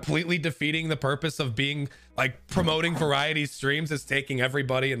that completely defeating the purpose of being like promoting variety streams, is taking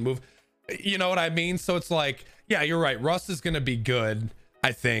everybody and move, you know what I mean? So it's like, yeah, you're right. Rust is going to be good,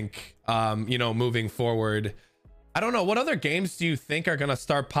 I think, you know, moving forward. I don't know, what other games do you think are gonna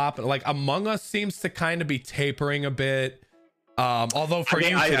start popping? Like Among Us seems to kind of be tapering a bit, although for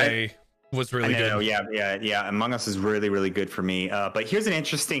you today was really good. Yeah, Among Us is really good for me. But here's an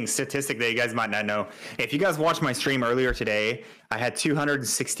interesting statistic that you guys might not know. If you guys watched my stream earlier today, I had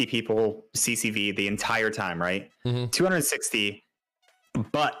 260 people CCV the entire time, right? 260.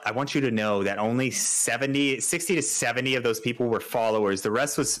 But I want you to know that only 60 to 70 of those people were followers. The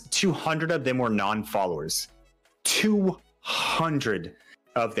rest was 200 of them were non-followers. 200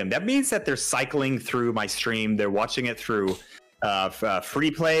 of them. That means that they're cycling through my stream. They're watching it through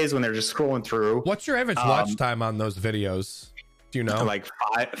free plays when they're just scrolling through. What's your average watch time on those videos? Do you know? Like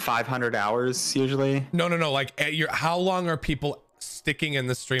 500 hours usually. No. Like how long are people sticking in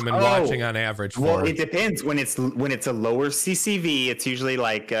the stream and watching on average for? Well, it depends. When it's a lower CCV, it's usually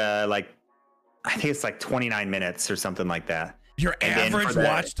like I think it's like 29 minutes or something like that. Your average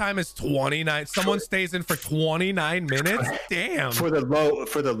watch time is 29. Someone stays in for 29 minutes. Damn. For the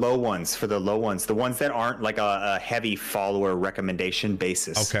low ones, the ones that aren't like a heavy follower recommendation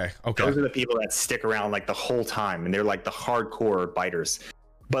basis. Okay. Those are the people that stick around like the whole time, and they're like the hardcore biters.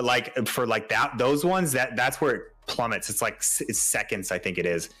 But like for like those ones, that's where it plummets. It's seconds, I think it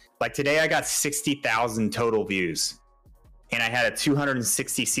is. Like today, I got 60,000 total views, and I had a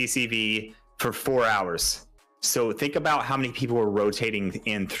 260 CCV for 4 hours. So think about how many people were rotating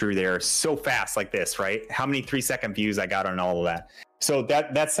in through there so fast like this, right? How many 3-second views I got on all of that. So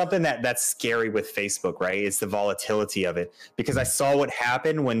that's something that's scary with Facebook, right? It's the volatility of it, because I saw what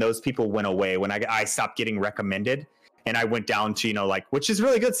happened when those people went away, when I stopped getting recommended, and I went down to, like, which is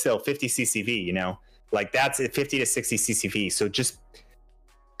really good still, 50 CCV, like that's 50 to 60 CCV. So just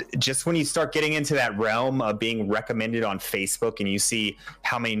when you start getting into that realm of being recommended on Facebook, and you see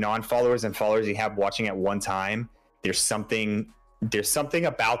how many non-followers and followers you have watching at one time, there's something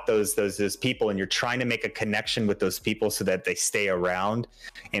about those people, and you're trying to make a connection with those people so that they stay around.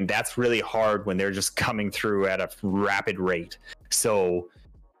 And that's really hard when they're just coming through at a rapid rate. So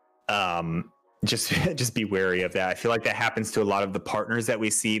just be wary of that. I feel like that happens to a lot of the partners that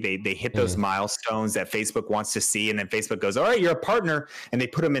we see. They hit those milestones that Facebook wants to see, and then Facebook goes, all right, you're a partner, and they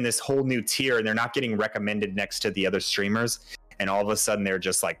put them in this whole new tier, and they're not getting recommended next to the other streamers, and all of a sudden they're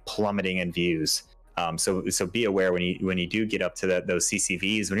just like plummeting in views. So be aware when you do get up to those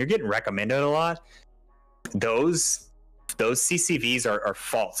CCVs, when you're getting recommended a lot, those CCVs are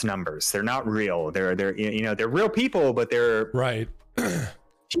false numbers. They're not real. They're real people, but they're right.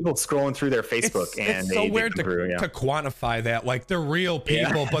 People scrolling through their Facebook, it's so weird to quantify that. Like, they're real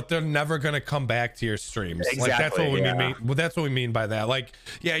people, but they're never going to come back to your streams. Exactly, like that's what we mean. Well, that's what we mean by that. Like,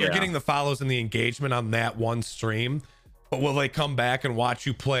 you're getting the follows and the engagement on that one stream, but will they come back and watch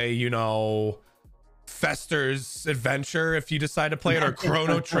you play, Fester's Adventure if you decide to play it, or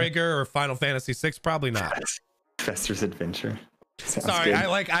Chrono Trigger or Final Fantasy 6? Probably not. Fester's Adventure. Sorry,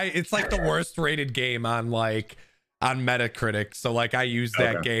 good. It's like the worst rated game on Metacritic, so like I use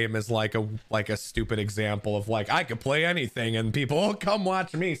that game as like a stupid example of like I could play anything and people will come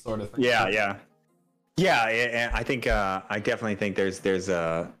watch me, sort of thing. Yeah. And I think I definitely think there's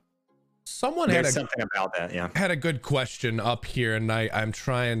someone had something about that. Yeah, had a good question up here, and I'm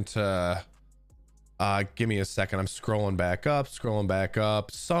trying to give me a second. I'm scrolling back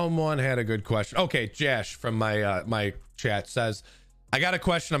up. Someone had a good question. Okay, Jash from my chat says, I got a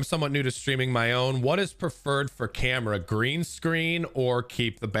question. I'm somewhat new to streaming my own. What is preferred for camera, green screen or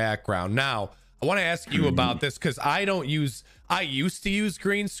keep the background? Now, I want to ask you about this because I used to use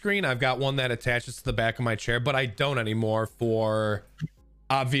green screen. I've got one that attaches to the back of my chair, but I don't anymore for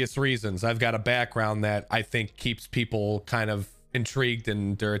obvious reasons. I've got a background that I think keeps people kind of intrigued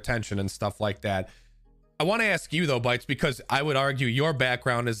and their attention and stuff like that. I want to ask you though, Bites, because I would argue your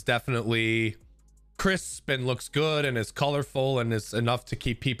background is definitely crisp and looks good and is colorful and is enough to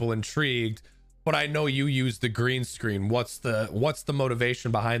keep people intrigued, but I know you use the green screen. What's the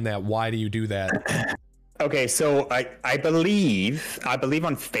motivation behind that? Why do you do that? Okay, so I believe on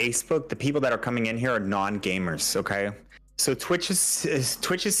Facebook the people that are coming in here are non-gamers. Okay, so Twitch is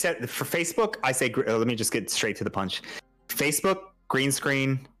set for Facebook. I say let me just get straight to the punch. Facebook, green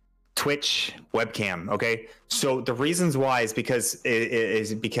screen. Twitch, webcam. Okay, so the reasons why is because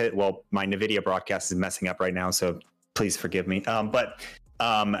well, my NVIDIA broadcast is messing up right now, so please forgive me. But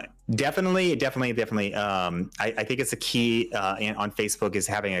definitely I think it's a key on Facebook is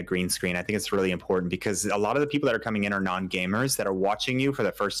having a green screen. I think it's really important because a lot of the people that are coming in are non-gamers that are watching you for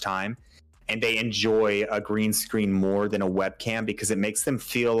the first time, and they enjoy a green screen more than a webcam because it makes them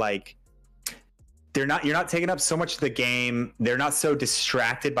feel like you're not taking up so much of the game. They're not so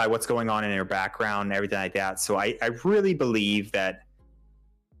distracted by what's going on in their background and everything like that. So I really believe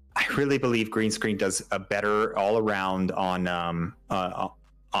green screen does a better all around on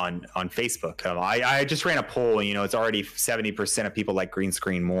Facebook. I just ran a poll, it's already 70% of people like green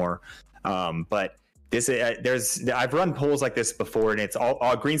screen more. But this I've run polls like this before, and it's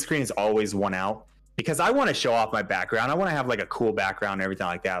all green screen is always won out because I want to show off my background. I want to have like a cool background and everything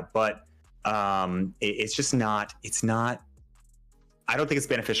like that. But it's not I don't think it's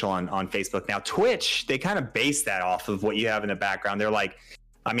beneficial on Facebook. Now Twitch, they kind of base that off of what you have in the background. They're like,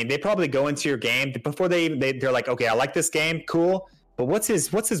 they probably go into your game before they're like, okay, I like this game, cool, but what's his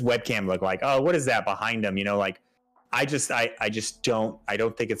webcam look like? Oh, what is that behind him? I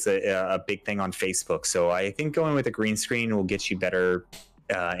don't think it's a big thing on Facebook. So I think going with a green screen will get you better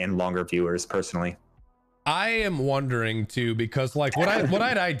and longer viewers personally. I am wondering too, because like what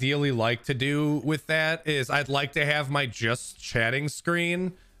I'd ideally like to do with that is I'd like to have my just chatting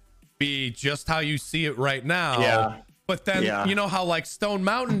screen be just how you see it right now. Yeah. But then you know how like Stone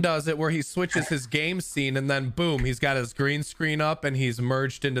Mountain does it, where he switches his game scene and then boom, he's got his green screen up and he's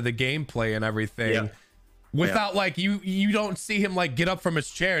merged into the gameplay and everything. Without like you don't see him like get up from his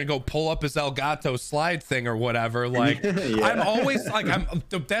chair and go pull up his Elgato slide thing or whatever. Like I'm always like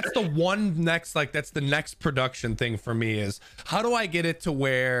that's the one next, like that's the next production thing for me, is how do I get it to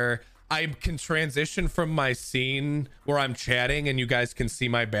where I can transition from my scene where I'm chatting and you guys can see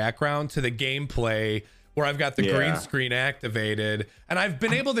my background to the gameplay where I've got the green screen activated. And I've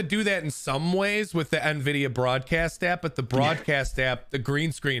been able to do that in some ways with the NVIDIA broadcast app, but the broadcast app, the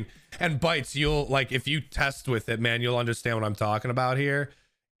green screen, and Bites, you'll like, if you test with it, man, you'll understand what I'm talking about here.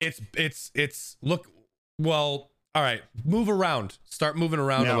 It's look, well, all right, move around, start moving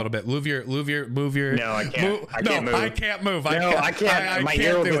around a little bit. Move your. No, I can't. I can't move. I can't move. I can't. My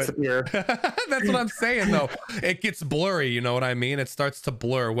hair will disappear. That's what I'm saying though. It gets blurry. You know what I mean? It starts to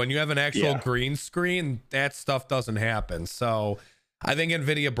blur when you have an actual green screen. That stuff doesn't happen. So I think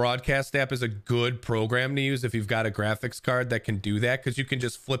NVIDIA broadcast app is a good program to use if you've got a graphics card that can do that, because you can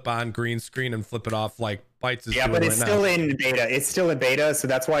just flip on green screen and flip it off like Bites is doing but it's right still now. in beta. It's still in beta, so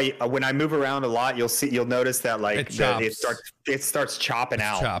that's why when I move around a lot, you'll notice that like it starts chopping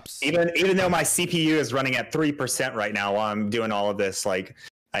out. Chops. Even though my CPU is running at 3% right now while I'm doing all of this, like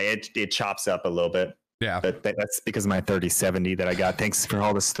it chops up a little bit. Yeah, but that's because of my 3070 that I got. Thanks for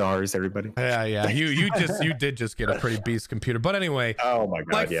all the stars, everybody. Yeah. You did just get a pretty beast computer. But anyway, oh my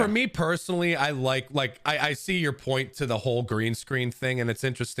god. Like for me personally, I I see your point to the whole green screen thing, and it's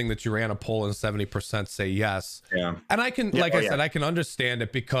interesting that you ran a poll and 70% say yes. Yeah. And I can, like I said, I can understand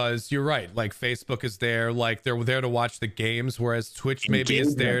it, because you're right. Like Facebook is there, like they're there to watch the games, whereas Twitch maybe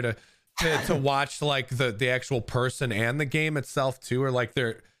is there to watch like the actual person and the game itself too, or like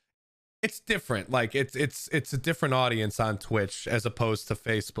it's different. Like it's a different audience on Twitch as opposed to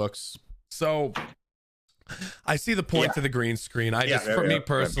Facebook's. So I see the point to the green screen. For me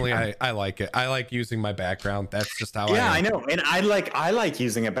personally, I like it. I like using my background. That's just how I know. And I like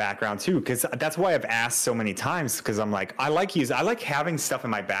using a background too, because that's why I've asked so many times, because I'm like, I like having stuff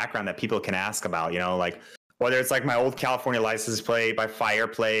in my background that people can ask about, you know, like whether it's like my old California license plate, my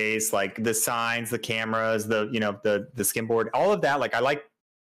fireplace, like the signs, the cameras, the skimboard, all of that. Like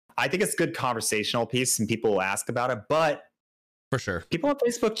I think it's a good conversational piece and people will ask about it, but for sure, people on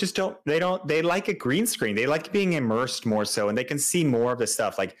Facebook just they like a green screen. They like being immersed more so, and they can see more of the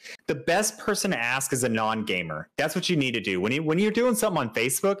stuff. Like the best person to ask is a non-gamer. That's what you need to do. When you're doing something on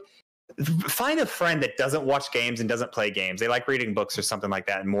Facebook, find a friend that doesn't watch games and doesn't play games. They like reading books or something like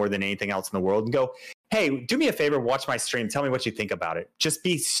that more than anything else in the world, and go, hey, do me a favor, watch my stream. Tell me what you think about it. Just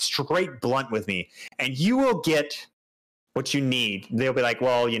be straight blunt with me, and you will get what you need. They'll be like,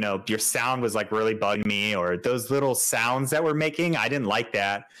 well, you know, your sound was like really bugging me, or those little sounds that we're making, I didn't like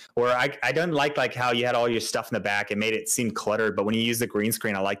that, or I didn't like how you had all your stuff in the back. It made it seem cluttered, but when you use the green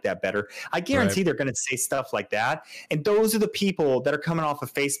screen, I like that better. I guarantee they're going to say stuff like that. And those are the people that are coming off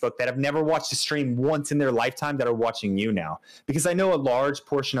of Facebook that have never watched a stream once in their lifetime that are watching you now, because I know a large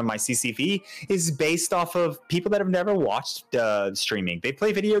portion of my CCV is based off of people that have never watched streaming. They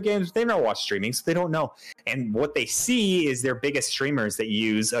play video games, they've never watched streaming, so they don't know. And what they see is their biggest streamers that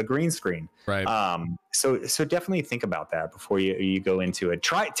use a green screen. Right. So definitely think about that before you go into it.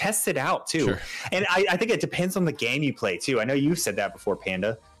 Test it out too. Sure. And I think it depends on the game you play too. I know you've said that before,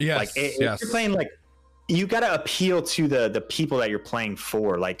 Panda. Yes. Like if you're playing, like, you got to appeal to the people that you're playing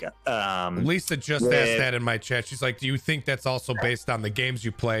for. Like Lisa just asked that in my chat. She's like, do you think that's also based on the games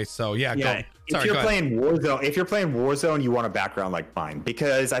you play? So go. If you're playing Warzone, you want a background like mine,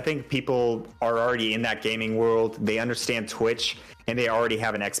 because I think people are already in that gaming world. They understand Twitch and they already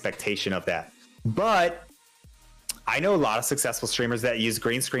have an expectation of that. But I know a lot of successful streamers that use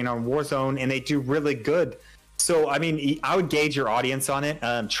green screen on Warzone and they do really good. So, I mean, I would gauge your audience on it.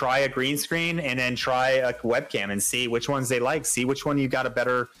 Try a green screen and then try a webcam and see which ones they like. See which one you got a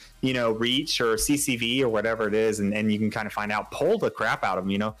better, reach or CCV or whatever it is. And you can kind of find out, poll the crap out of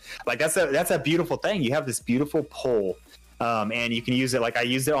them, Like that's a beautiful thing. You have this beautiful poll and you can use it. Like I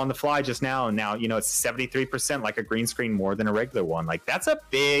used it on the fly just now. And now, it's 73% like a green screen more than a regular one. Like that's a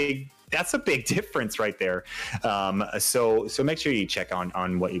big difference right there. So make sure you check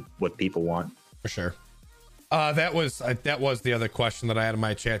on what people want. For sure. That was the other question that I had in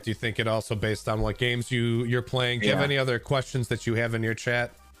my chat. Do you think it also based on what games you're playing? Do you have any other questions that you have in your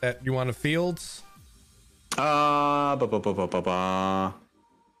chat that you want to field?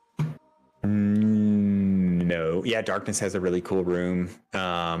 No. Yeah, Darkness has a really cool room.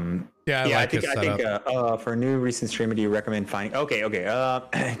 I think for a new recent streamer, do you recommend finding?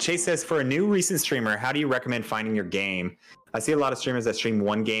 Okay. Chase says, for a new recent streamer, how do you recommend finding your game? I see a lot of streamers that stream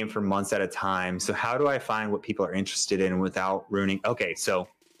one game for months at a time. So how do I find what people are interested in without ruining? Okay, so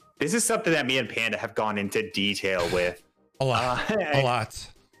this is something that me and Panda have gone into detail with. A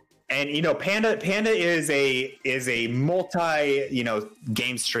lot. And you know, Panda is a multi, you know,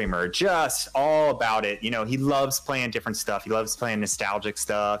 game streamer, just all about it. You know, he loves playing different stuff. He loves playing nostalgic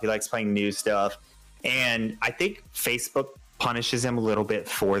stuff. He likes playing new stuff. And I think Facebook punishes him a little bit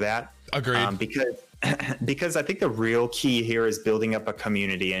for that. Agreed. Because I think the real key here is building up a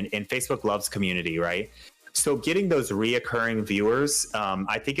community, and Facebook loves community, right? So getting those reoccurring viewers,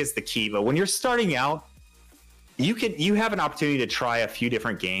 I think is the key. But when you're starting out, you have an opportunity to try a few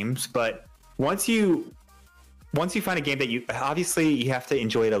different games, but once you find a game that you have to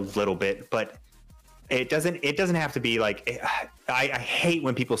enjoy it a little bit, but it doesn't have to be like, I hate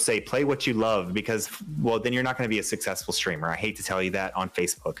when people say play what you love, because well, then you're not going to be a successful streamer. I hate to tell you that on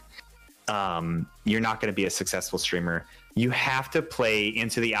Facebook. You're not going to be a successful streamer. You have to play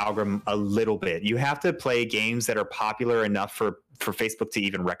into the algorithm a little bit. You have to play games that are popular enough for Facebook to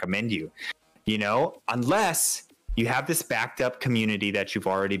even recommend you, you know, unless you have this backed up community that you've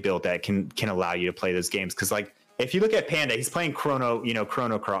already built that can allow you to play those games. Cause like, if you look at Panda, he's playing Chrono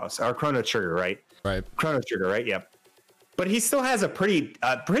Cross or Chrono Trigger, right? Right. Chrono Trigger, right? Yep. But he still has a pretty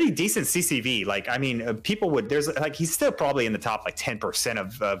decent CCV. Like, I mean, he's still probably in the top like 10%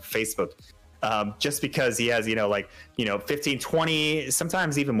 of Facebook, just because he has, 15, 20,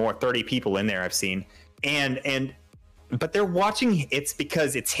 sometimes even more, 30 people in there I've seen. But they're watching it's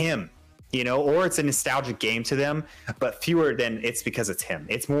because it's him, you know, or it's a nostalgic game to them, but fewer than it's because it's him.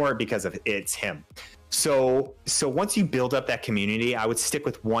 It's more because of it's him. So once you build up that community, I would stick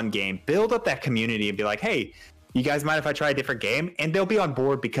with one game, build up that community and be like, hey, you guys mind if I try a different game? And they'll be on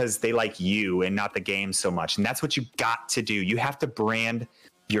board because they like you and not the game so much. And that's what you got to do. You have to brand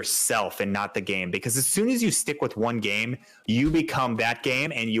yourself and not the game, because as soon as you stick with one game, you become that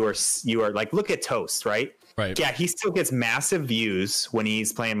game. And you are like, look at Toast, right? Right. Yeah, he still gets massive views when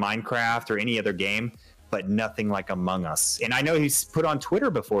he's playing Minecraft or any other game, but nothing like Among Us. And I know he's put on Twitter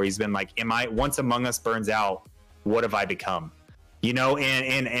before, he's been like, once Among Us burns out, what have I become? You know,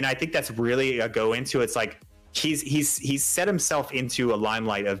 and I think that's really a go into. It's like he's set himself into a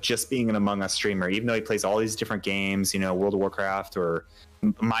limelight of just being an Among Us streamer, even though he plays all these different games, you know, World of Warcraft or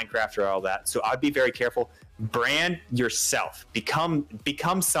Minecraft or all that. So I'd be very careful. Brand yourself.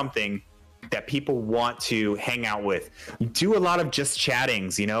 Become something that people want to hang out with. Do a lot of just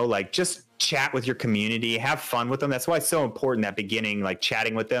chattings, you know, like just chat with your community, have fun with them. That's why it's so important that beginning, like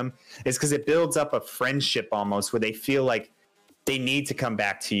chatting with them, is because it builds up a friendship almost where they feel like they need to come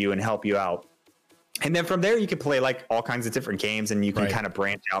back to you and help you out. And then from there, you can play like all kinds of different games and you can kind of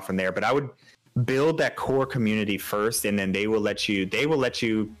branch out from there. But I would build that core community first, and then they will let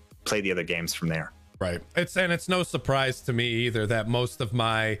you play the other games from there. Right. It's no surprise to me either that most of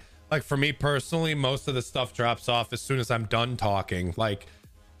my, like for me personally, most of the stuff drops off as soon as I'm done talking. Like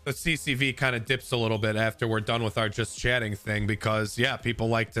the CCV kind of dips a little bit after we're done with our just chatting thing, because people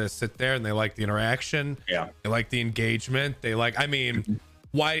like to sit there and they like the interaction. Yeah. They like the engagement. They like, I mean,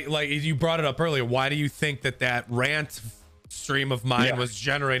 why, like you brought it up earlier, why do you think that rant stream of mine was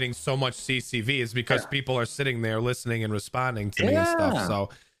generating so much CCV? Is because people are sitting there listening and responding to me and stuff. So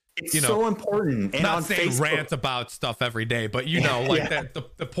it's so important. And not on saying Facebook, rant about stuff every day, but that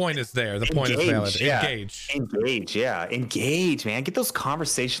the point is there. The point is valid. Engage, man. Get those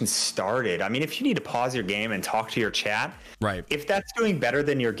conversations started. I mean, if you need to pause your game and talk to your chat, right? If that's doing better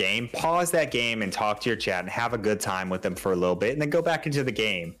than your game, pause that game and talk to your chat and have a good time with them for a little bit, and then go back into the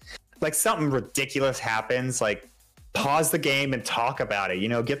game. Like something ridiculous happens, like pause the game and talk about it. You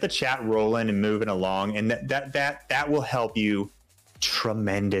know, get the chat rolling and moving along, and that will help you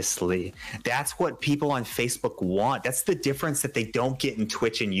tremendously. That's what people on Facebook want. That's the difference that they don't get in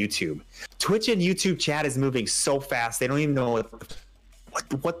Twitch and YouTube. Twitch and YouTube chat is moving so fast, they don't even know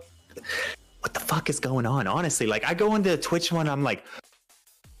what the fuck is going on. Honestly, like I go into Twitch one, I'm like,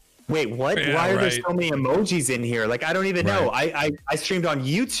 wait, what? Why are there so many emojis in here? Like I don't even know. I streamed on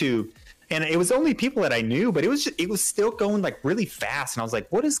YouTube, and it was only people that I knew, but it was still going like really fast, and I was like,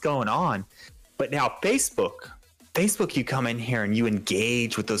 what is going on? But now Facebook, you come in here and you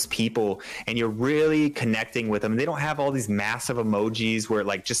engage with those people and you're really connecting with them. They don't have all these massive emojis where it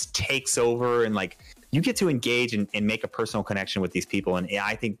like just takes over, and like you get to engage and make a personal connection with these people. And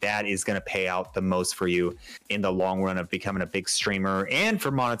I think that is going to pay out the most for you in the long run of becoming a big streamer and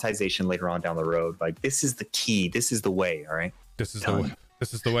for monetization later on down the road. Like this is the key. This is the way. All right. This is the way.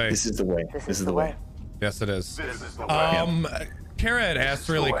 This is the way. This is the way. This is the way. Yes, it is. Kara had asked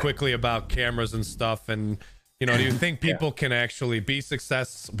really quickly about cameras and stuff, and You know, do you think people can actually be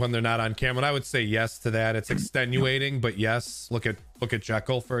success when they're not on camera? And I would say yes to that. It's extenuating, but yes. Look at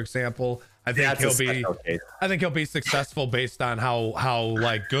Jekyll, for example. I think he'll be successful based on how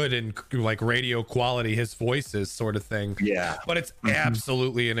like good and like radio quality his voice is, sort of thing. Yeah. But it's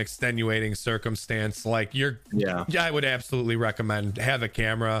absolutely an extenuating circumstance. Like I would absolutely recommend have a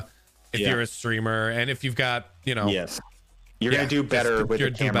camera if you're a streamer, and if you've got, you know, you're going to do better with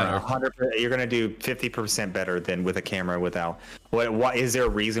a camera. 100%, you're going to do 50% better than with a camera without. What is there a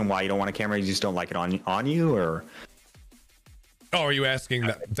reason why you don't want a camera? You just don't like it on you, or? Oh, are you asking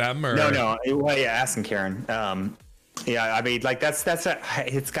them or? No. Well, yeah, asking Karen. Yeah, I mean, like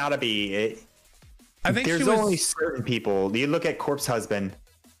it's got to be. I think there's only certain people. You look at Corpse Husband.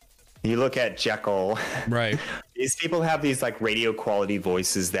 You look at Jekyll. Right. These people have these like radio quality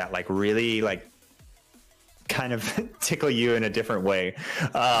voices that like really like kind of tickle you in a different way.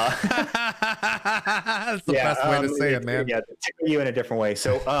 That's the best way to say it, man. Yeah, tickle you in a different way.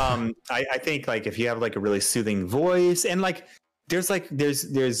 So I think like if you have like a really soothing voice, and like there's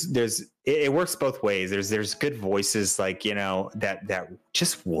it works both ways. There's good voices, like, you know, that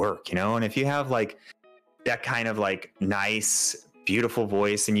just work, you know, and if you have like that kind of like nice, beautiful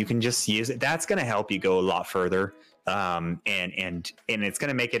voice and you can just use it, that's going to help you go a lot further. And it's going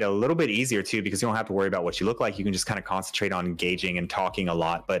to make it a little bit easier too, because you don't have to worry about what you look like. You can just kind of concentrate on engaging and talking a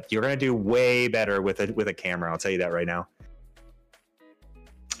lot, but you're going to do way better with a camera. I'll tell you that right now.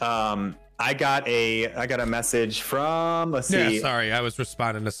 I got a message from, let's see. Yeah, sorry, I was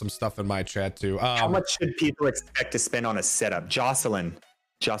responding to some stuff in my chat too. How much should people expect to spend on a setup? Jocelyn.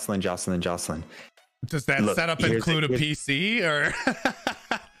 Does that setup include a PC or?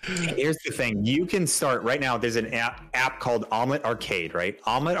 Here's the thing. You can start right now. There's an app called Omelet Arcade, right?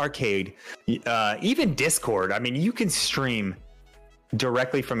 Omelet Arcade, even Discord. I mean, you can stream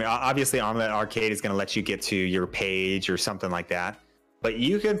directly from, obviously Omelet Arcade is going to let you get to your page or something like that. But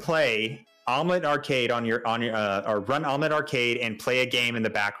you can play Omelet Arcade on your or run Omelet Arcade and play a game in the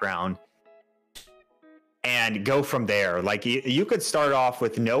background and go from there. Like you could start off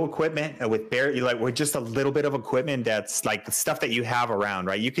with no equipment, with just a little bit of equipment that's like the stuff that you have around,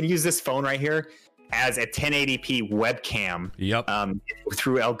 right? You can use this phone right here as a 1080p webcam. Yep.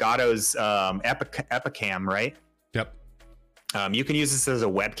 Through Elgato's Epicam, right? Yep. You can use this as a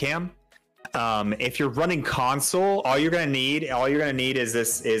webcam. If you're running console, all you're gonna need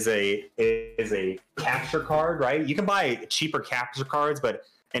is a capture card, right? You can buy cheaper capture cards, but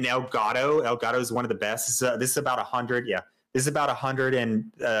an Elgato is one of the best. This is about 100. Yeah, this is about 100,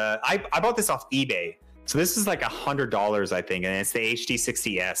 and I bought this off eBay. So this is like $100, I think, and it's the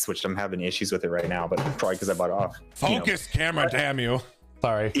HD60S, which I'm having issues with it right now, but probably because I bought it off. Focus camera, damn you.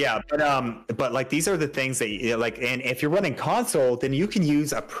 Sorry. Yeah, but like these are the things that you like, and if you're running console, then you can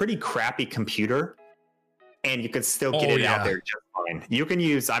use a pretty crappy computer, and you can still get it out there just fine. You can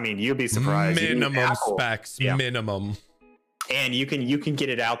use, I mean, you'll be surprised. Minimum specs, minimum. And you can get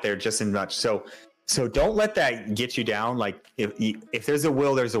it out there just as much. So don't let that get you down. Like if there's a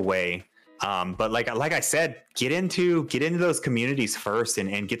will, there's a way. But like I said, get into those communities first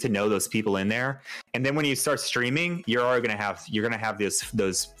and get to know those people in there. And then when you start streaming, you're gonna have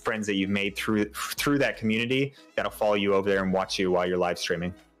those friends that you've made through that community that'll follow you over there and watch you while you're live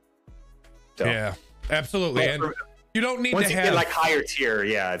streaming. So, yeah, absolutely. And you don't need once to you have get like higher tier.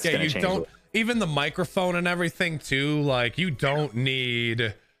 Yeah, it's gonna change. Even the microphone and everything too. Like you don't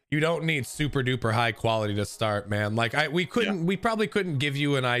need super duper high quality to start, man. Like we probably couldn't give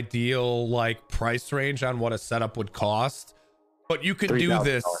you an ideal like price range on what a setup would cost, but you can do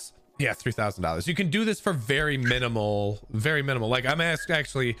this. Yeah, $3,000. You can do this for very minimal. Like I'm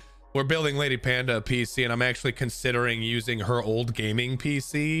actually, we're building Lady Panda a PC, and I'm actually considering using her old gaming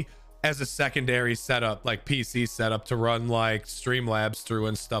PC as a secondary setup, like PC setup, to run like Streamlabs through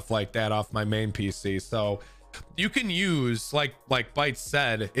and stuff like that off my main PC. So you can use, like Byte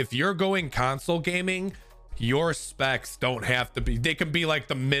said, if you're going console gaming, your specs don't have to be, they can be like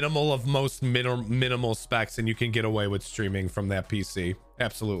the minimal of most minimal specs, and you can get away with streaming from that PC.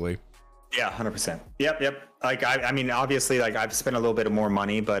 Absolutely. Yeah, 100%. Yep. Like I mean, obviously, like I've spent a little bit of more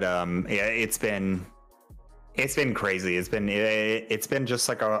money, but yeah, it's been crazy. It's been just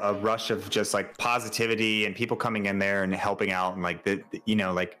like a rush of just like positivity and people coming in there and helping out, and like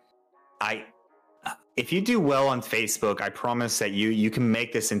if you do well on Facebook, I promise that you can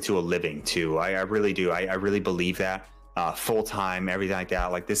make this into a living too. I really do. I really believe that. Full time, everything like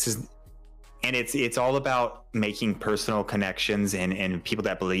that. Like this is, and it's all about making personal connections and people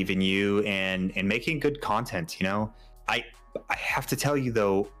that believe in you and making good content. You know, I have to tell you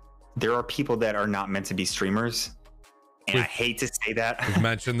though, there are people that are not meant to be streamers, And I hate to say that. We've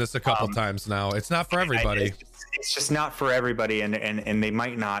mentioned this a couple times now. It's not for everybody. It's just not for everybody, and they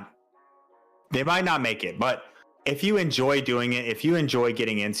might not make it. But if you enjoy doing it, if you enjoy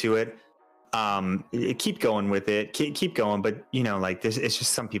getting into it, keep going with it. Keep going. But you know, like this, it's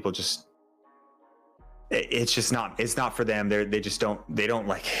just some people just. It's not for them. They don't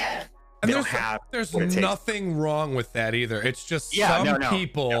like. And there's nothing wrong with that either. It's just some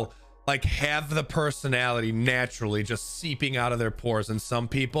people like have the personality naturally just seeping out of their pores, and some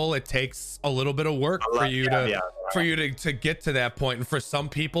people it takes a little bit of work for you to get to that point. And for some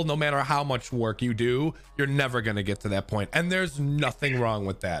people, no matter how much work you do, you're never going to get to that point. And there's nothing wrong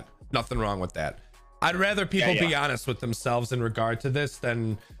with that. Nothing wrong with that. I'd rather people be honest with themselves in regard to this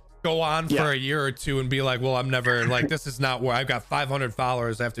than go on for a year or two and be like, well, I'm never like, this is not where I've got 500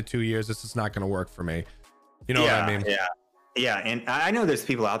 followers after 2 years. This is not going to work for me. You know what I mean? Yeah. And I know there's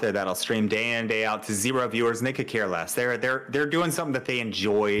people out there that'll stream day in, day out to 0 viewers, and they could care less. They're doing something that they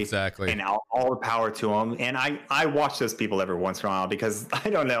enjoy. Exactly. And all the power to them. And I watch those people every once in a while because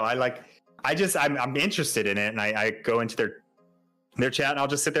I don't know. I'm interested in it. And I go into their chat and I'll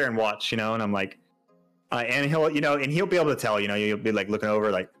just sit there and watch, you know, and I'm like, and he'll be able to tell, you know, you'll be like looking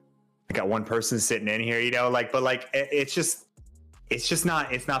over, like, I got one person sitting in here, you know, like, but like, it's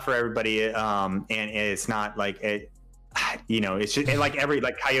not for everybody. And it's not like it, you know, it's just like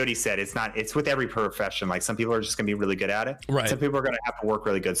Coyote said, it's with every profession. Like some people are just gonna be really good at it. Right. Some people are gonna have to work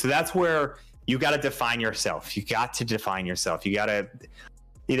really good. So that's where you got to define yourself. You got to define yourself. You got to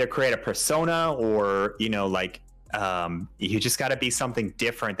either create a persona or, you know, like, you just got to be something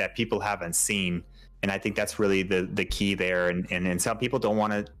different that people haven't seen. And I think that's really the key there. And some people don't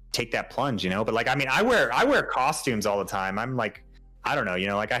want to take that plunge, you know, but like, I mean, I wear costumes all the time. I'm like, I don't know, you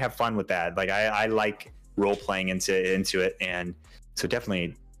know, like I have fun with that. Like I like role playing into it. And so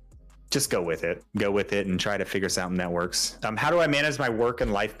definitely just go with it and try to figure something that works. How do I manage my work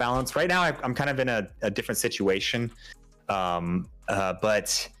and life balance? Right now, I'm kind of in a different situation.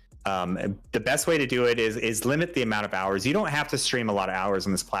 But the best way to do it is limit the amount of hours. You don't have to stream a lot of hours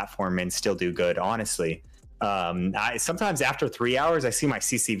on this platform and still do good, honestly. Sometimes after 3 hours, I see my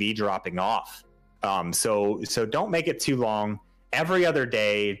CCV dropping off. So don't make it too long. Every other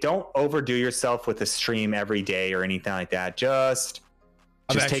day, don't overdo yourself with a stream every day or anything like that. Just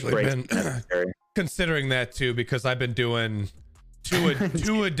take breaks. Been considering that too, because I've been doing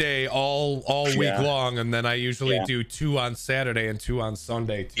two a day all week long, and then I usually do 2 on Saturday and 2 on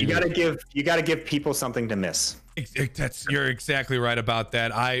Sunday too. You gotta give people something to miss. You're exactly right about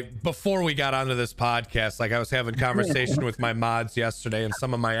that. Before we got onto this podcast, like I was having conversation with my mods yesterday and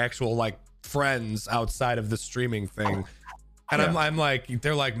some of my actual like friends outside of the streaming thing. And I'm like,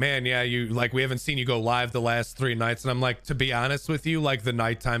 they're like, man, yeah, you like, we haven't seen you go live the last 3 nights. And I'm like, to be honest with you, like the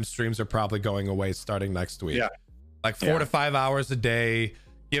nighttime streams are probably going away starting next week. Yeah. Like 4 to 5 hours a day,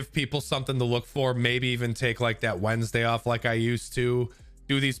 give people something to look for, maybe even take like that Wednesday off like I used to,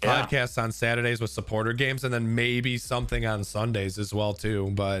 do these podcasts on Saturdays with supporter games, and then maybe something on Sundays as well too.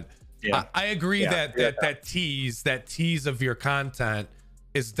 But I agree that tease of your content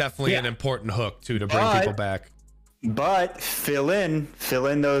is definitely an important hook too, to bring people back. But fill in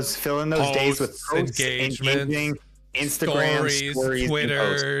those posts, days with engagement, Instagram stories,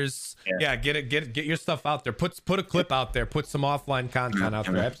 Twitters. Get your stuff out there. Put a clip out there. Put some offline content out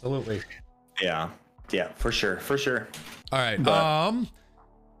there. Absolutely. Yeah, for sure. All right. But,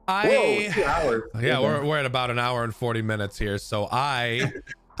 2 hours. Yeah, we're at about an hour and 40 minutes here. So I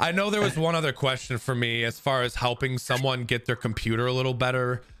know there was one other question for me as far as helping someone get their computer a little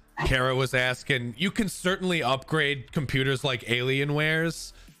better. Kara was asking, you can certainly upgrade computers like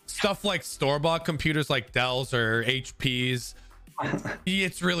Alienware's, stuff like store-bought computers like Dell's or HP's.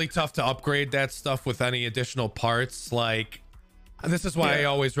 It's really tough to upgrade that stuff with any additional parts. Like, this is why I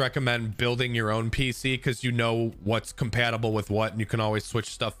always recommend building your own PC, because you know what's compatible with what and you can always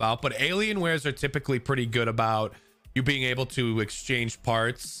switch stuff out. But Alienwares are typically pretty good about you being able to exchange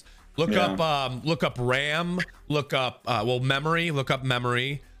parts. Look up RAM, look up memory, look up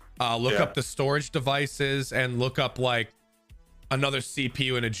the storage devices, and look up like another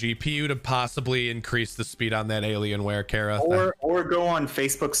CPU and a GPU to possibly increase the speed on that Alienware, Kara. Or go on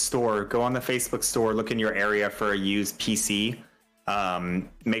Facebook store. Go on the Facebook store, look in your area for a used PC.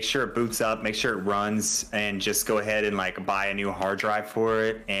 Make sure it boots up, make sure it runs, and just go ahead and like buy a new hard drive for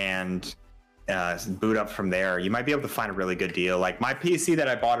it and boot up from there. You might be able to find a really good deal. Like my PC that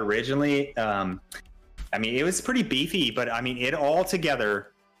I bought originally, I mean, it was pretty beefy, but I mean, it all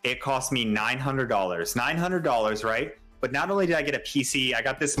together, it cost me $900, right? But not only did I get a PC, I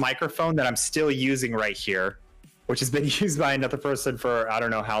got this microphone that I'm still using right here, which has been used by another person for I don't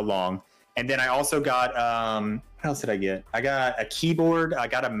know how long. And then I also got what else did I get? I got a keyboard, I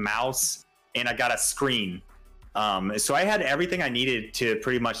got a mouse, and I got a screen. So I had everything I needed to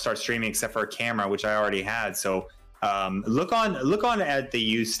pretty much start streaming except for a camera, which I already had. So look on at the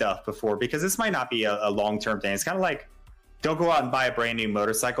used stuff before, because this might not be a long-term thing. It's kind of like, don't go out and buy a brand new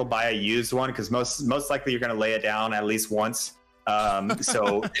motorcycle, buy a used one, because most likely you're going to lay it down at least once.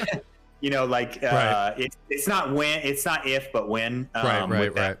 So you know, like it's not if, but when.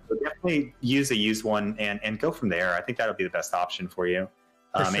 Right. So definitely use a used one and go from there. I think that'll be the best option for you.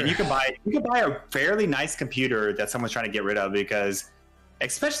 Sure. And you can buy a fairly nice computer that someone's trying to get rid of, because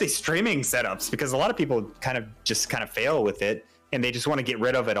especially streaming setups, because a lot of people kind of fail with it and they just want to get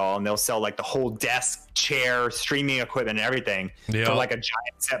rid of it all, and they'll sell like the whole desk, chair, streaming equipment, and everything for like a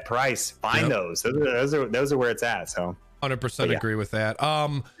giant set price. Find those are where it's at. So 100% agree with that.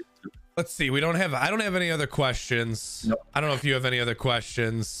 Let's see. I don't have any other questions. Nope. I don't know if you have any other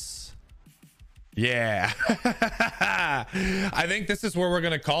questions. Yeah. I think this is where we're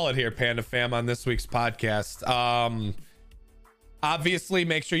going to call it here, Panda Fam, on this week's podcast. Obviously,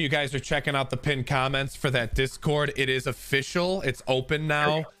 make sure you guys are checking out the pinned comments for that Discord. It is official. It's open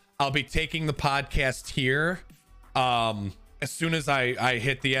now. I'll be taking the podcast here. As soon as I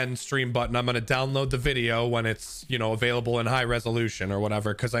hit the end stream button, I'm going to download the video when it's, available in high resolution or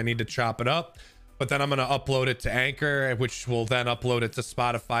whatever, because I need to chop it up. But then I'm going to upload it to Anchor, which will then upload it to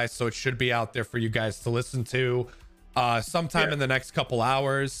Spotify. So it should be out there for you guys to listen to sometime in the next couple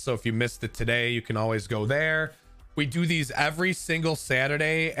hours. So if you missed it today, you can always go there. We do these every single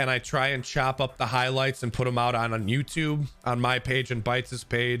Saturday, and I try and chop up the highlights and put them out on YouTube, on my page and Bytes'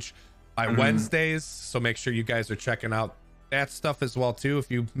 page by Wednesdays. So make sure you guys are checking out that stuff as well too,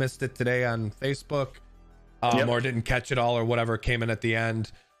 if you missed it today on Facebook or didn't catch it all or whatever came in at the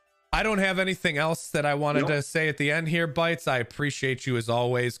end. I don't have anything else that I wanted to say at the end here, Bytes. I appreciate you as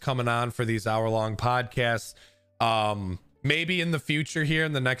always coming on for these hour-long podcasts. Maybe in the future here,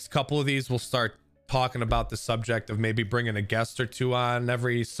 in the next couple of these, we'll start talking about the subject of maybe bringing a guest or two on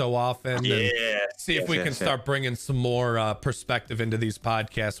every so often and see if we can start bringing some more perspective into these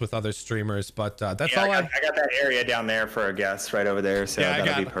podcasts with other streamers. But that's all I got that area down there for a guest right over there, so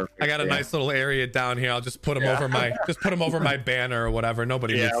that'll be perfect. I got a nice little area down here. I'll just put them over my banner or whatever.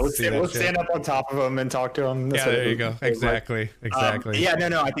 Nobody needs to see that. We'll stand up on top of them and talk to them. There you go. Exactly.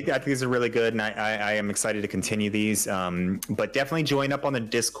 I think these are really good, and I am excited to continue these. But definitely join up on the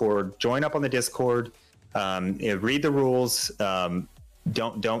Discord. Read the rules.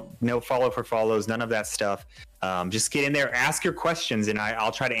 Don't no follow for follows, none of that stuff. Just get in there, ask your questions, and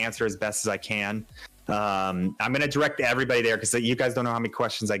I'll try to answer as best as I can. I'm going to direct everybody there, because you guys don't know how many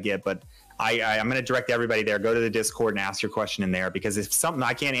questions I get, but I'm going to direct everybody there. Go to the Discord and ask your question in there, because if something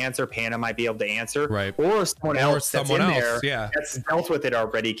I can't answer, Panda might be able to answer, right? Or someone else that's dealt with it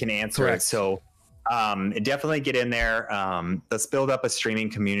already can answer it. So definitely get in there. Let's build up a streaming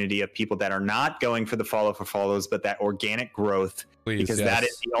community of people that are not going for the follow for follows, but that organic growth. Please, because that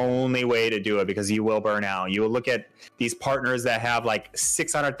is the only way to do it, because you will burn out. You will look at these partners that have like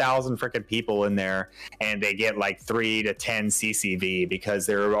 600,000 freaking people in there, and they get like 3 to 10 CCV because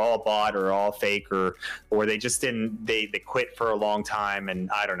they're all bot or all fake, or they just didn't, they quit for a long time. And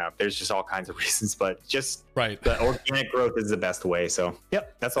I don't know, there's just all kinds of reasons, but just the organic growth is the best way. So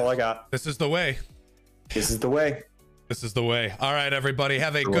that's all I got. This is the way. This is the way. This is the way. All right, everybody,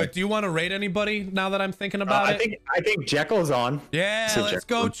 have a good. Do you want to rate anybody now that I'm thinking about it? I think Jekyll's on. Yeah, so let's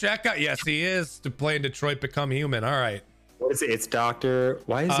go check out. Yes, he is to play in Detroit Become Human. All right. What is it? It's Dr.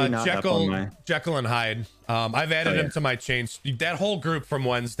 Why is he not Jekyll, up on my... Jekyll and Hyde. I've added him to my chain. That whole group from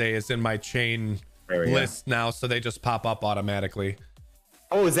Wednesday is in my chain list now, so they just pop up automatically.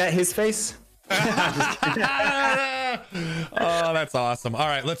 Oh, is that his face? Oh, that's awesome. All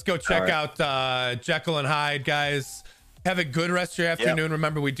right, let's go check out Jekyll and Hyde, guys. Have a good rest of your afternoon.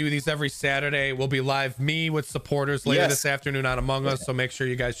 Remember, we do these every Saturday. We'll be live, me with supporters later this afternoon on Among Us, so make sure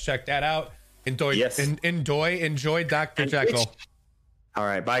you guys check that out. Enjoy Dr. Jekyll. All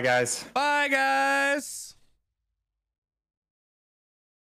right, bye guys. Bye guys.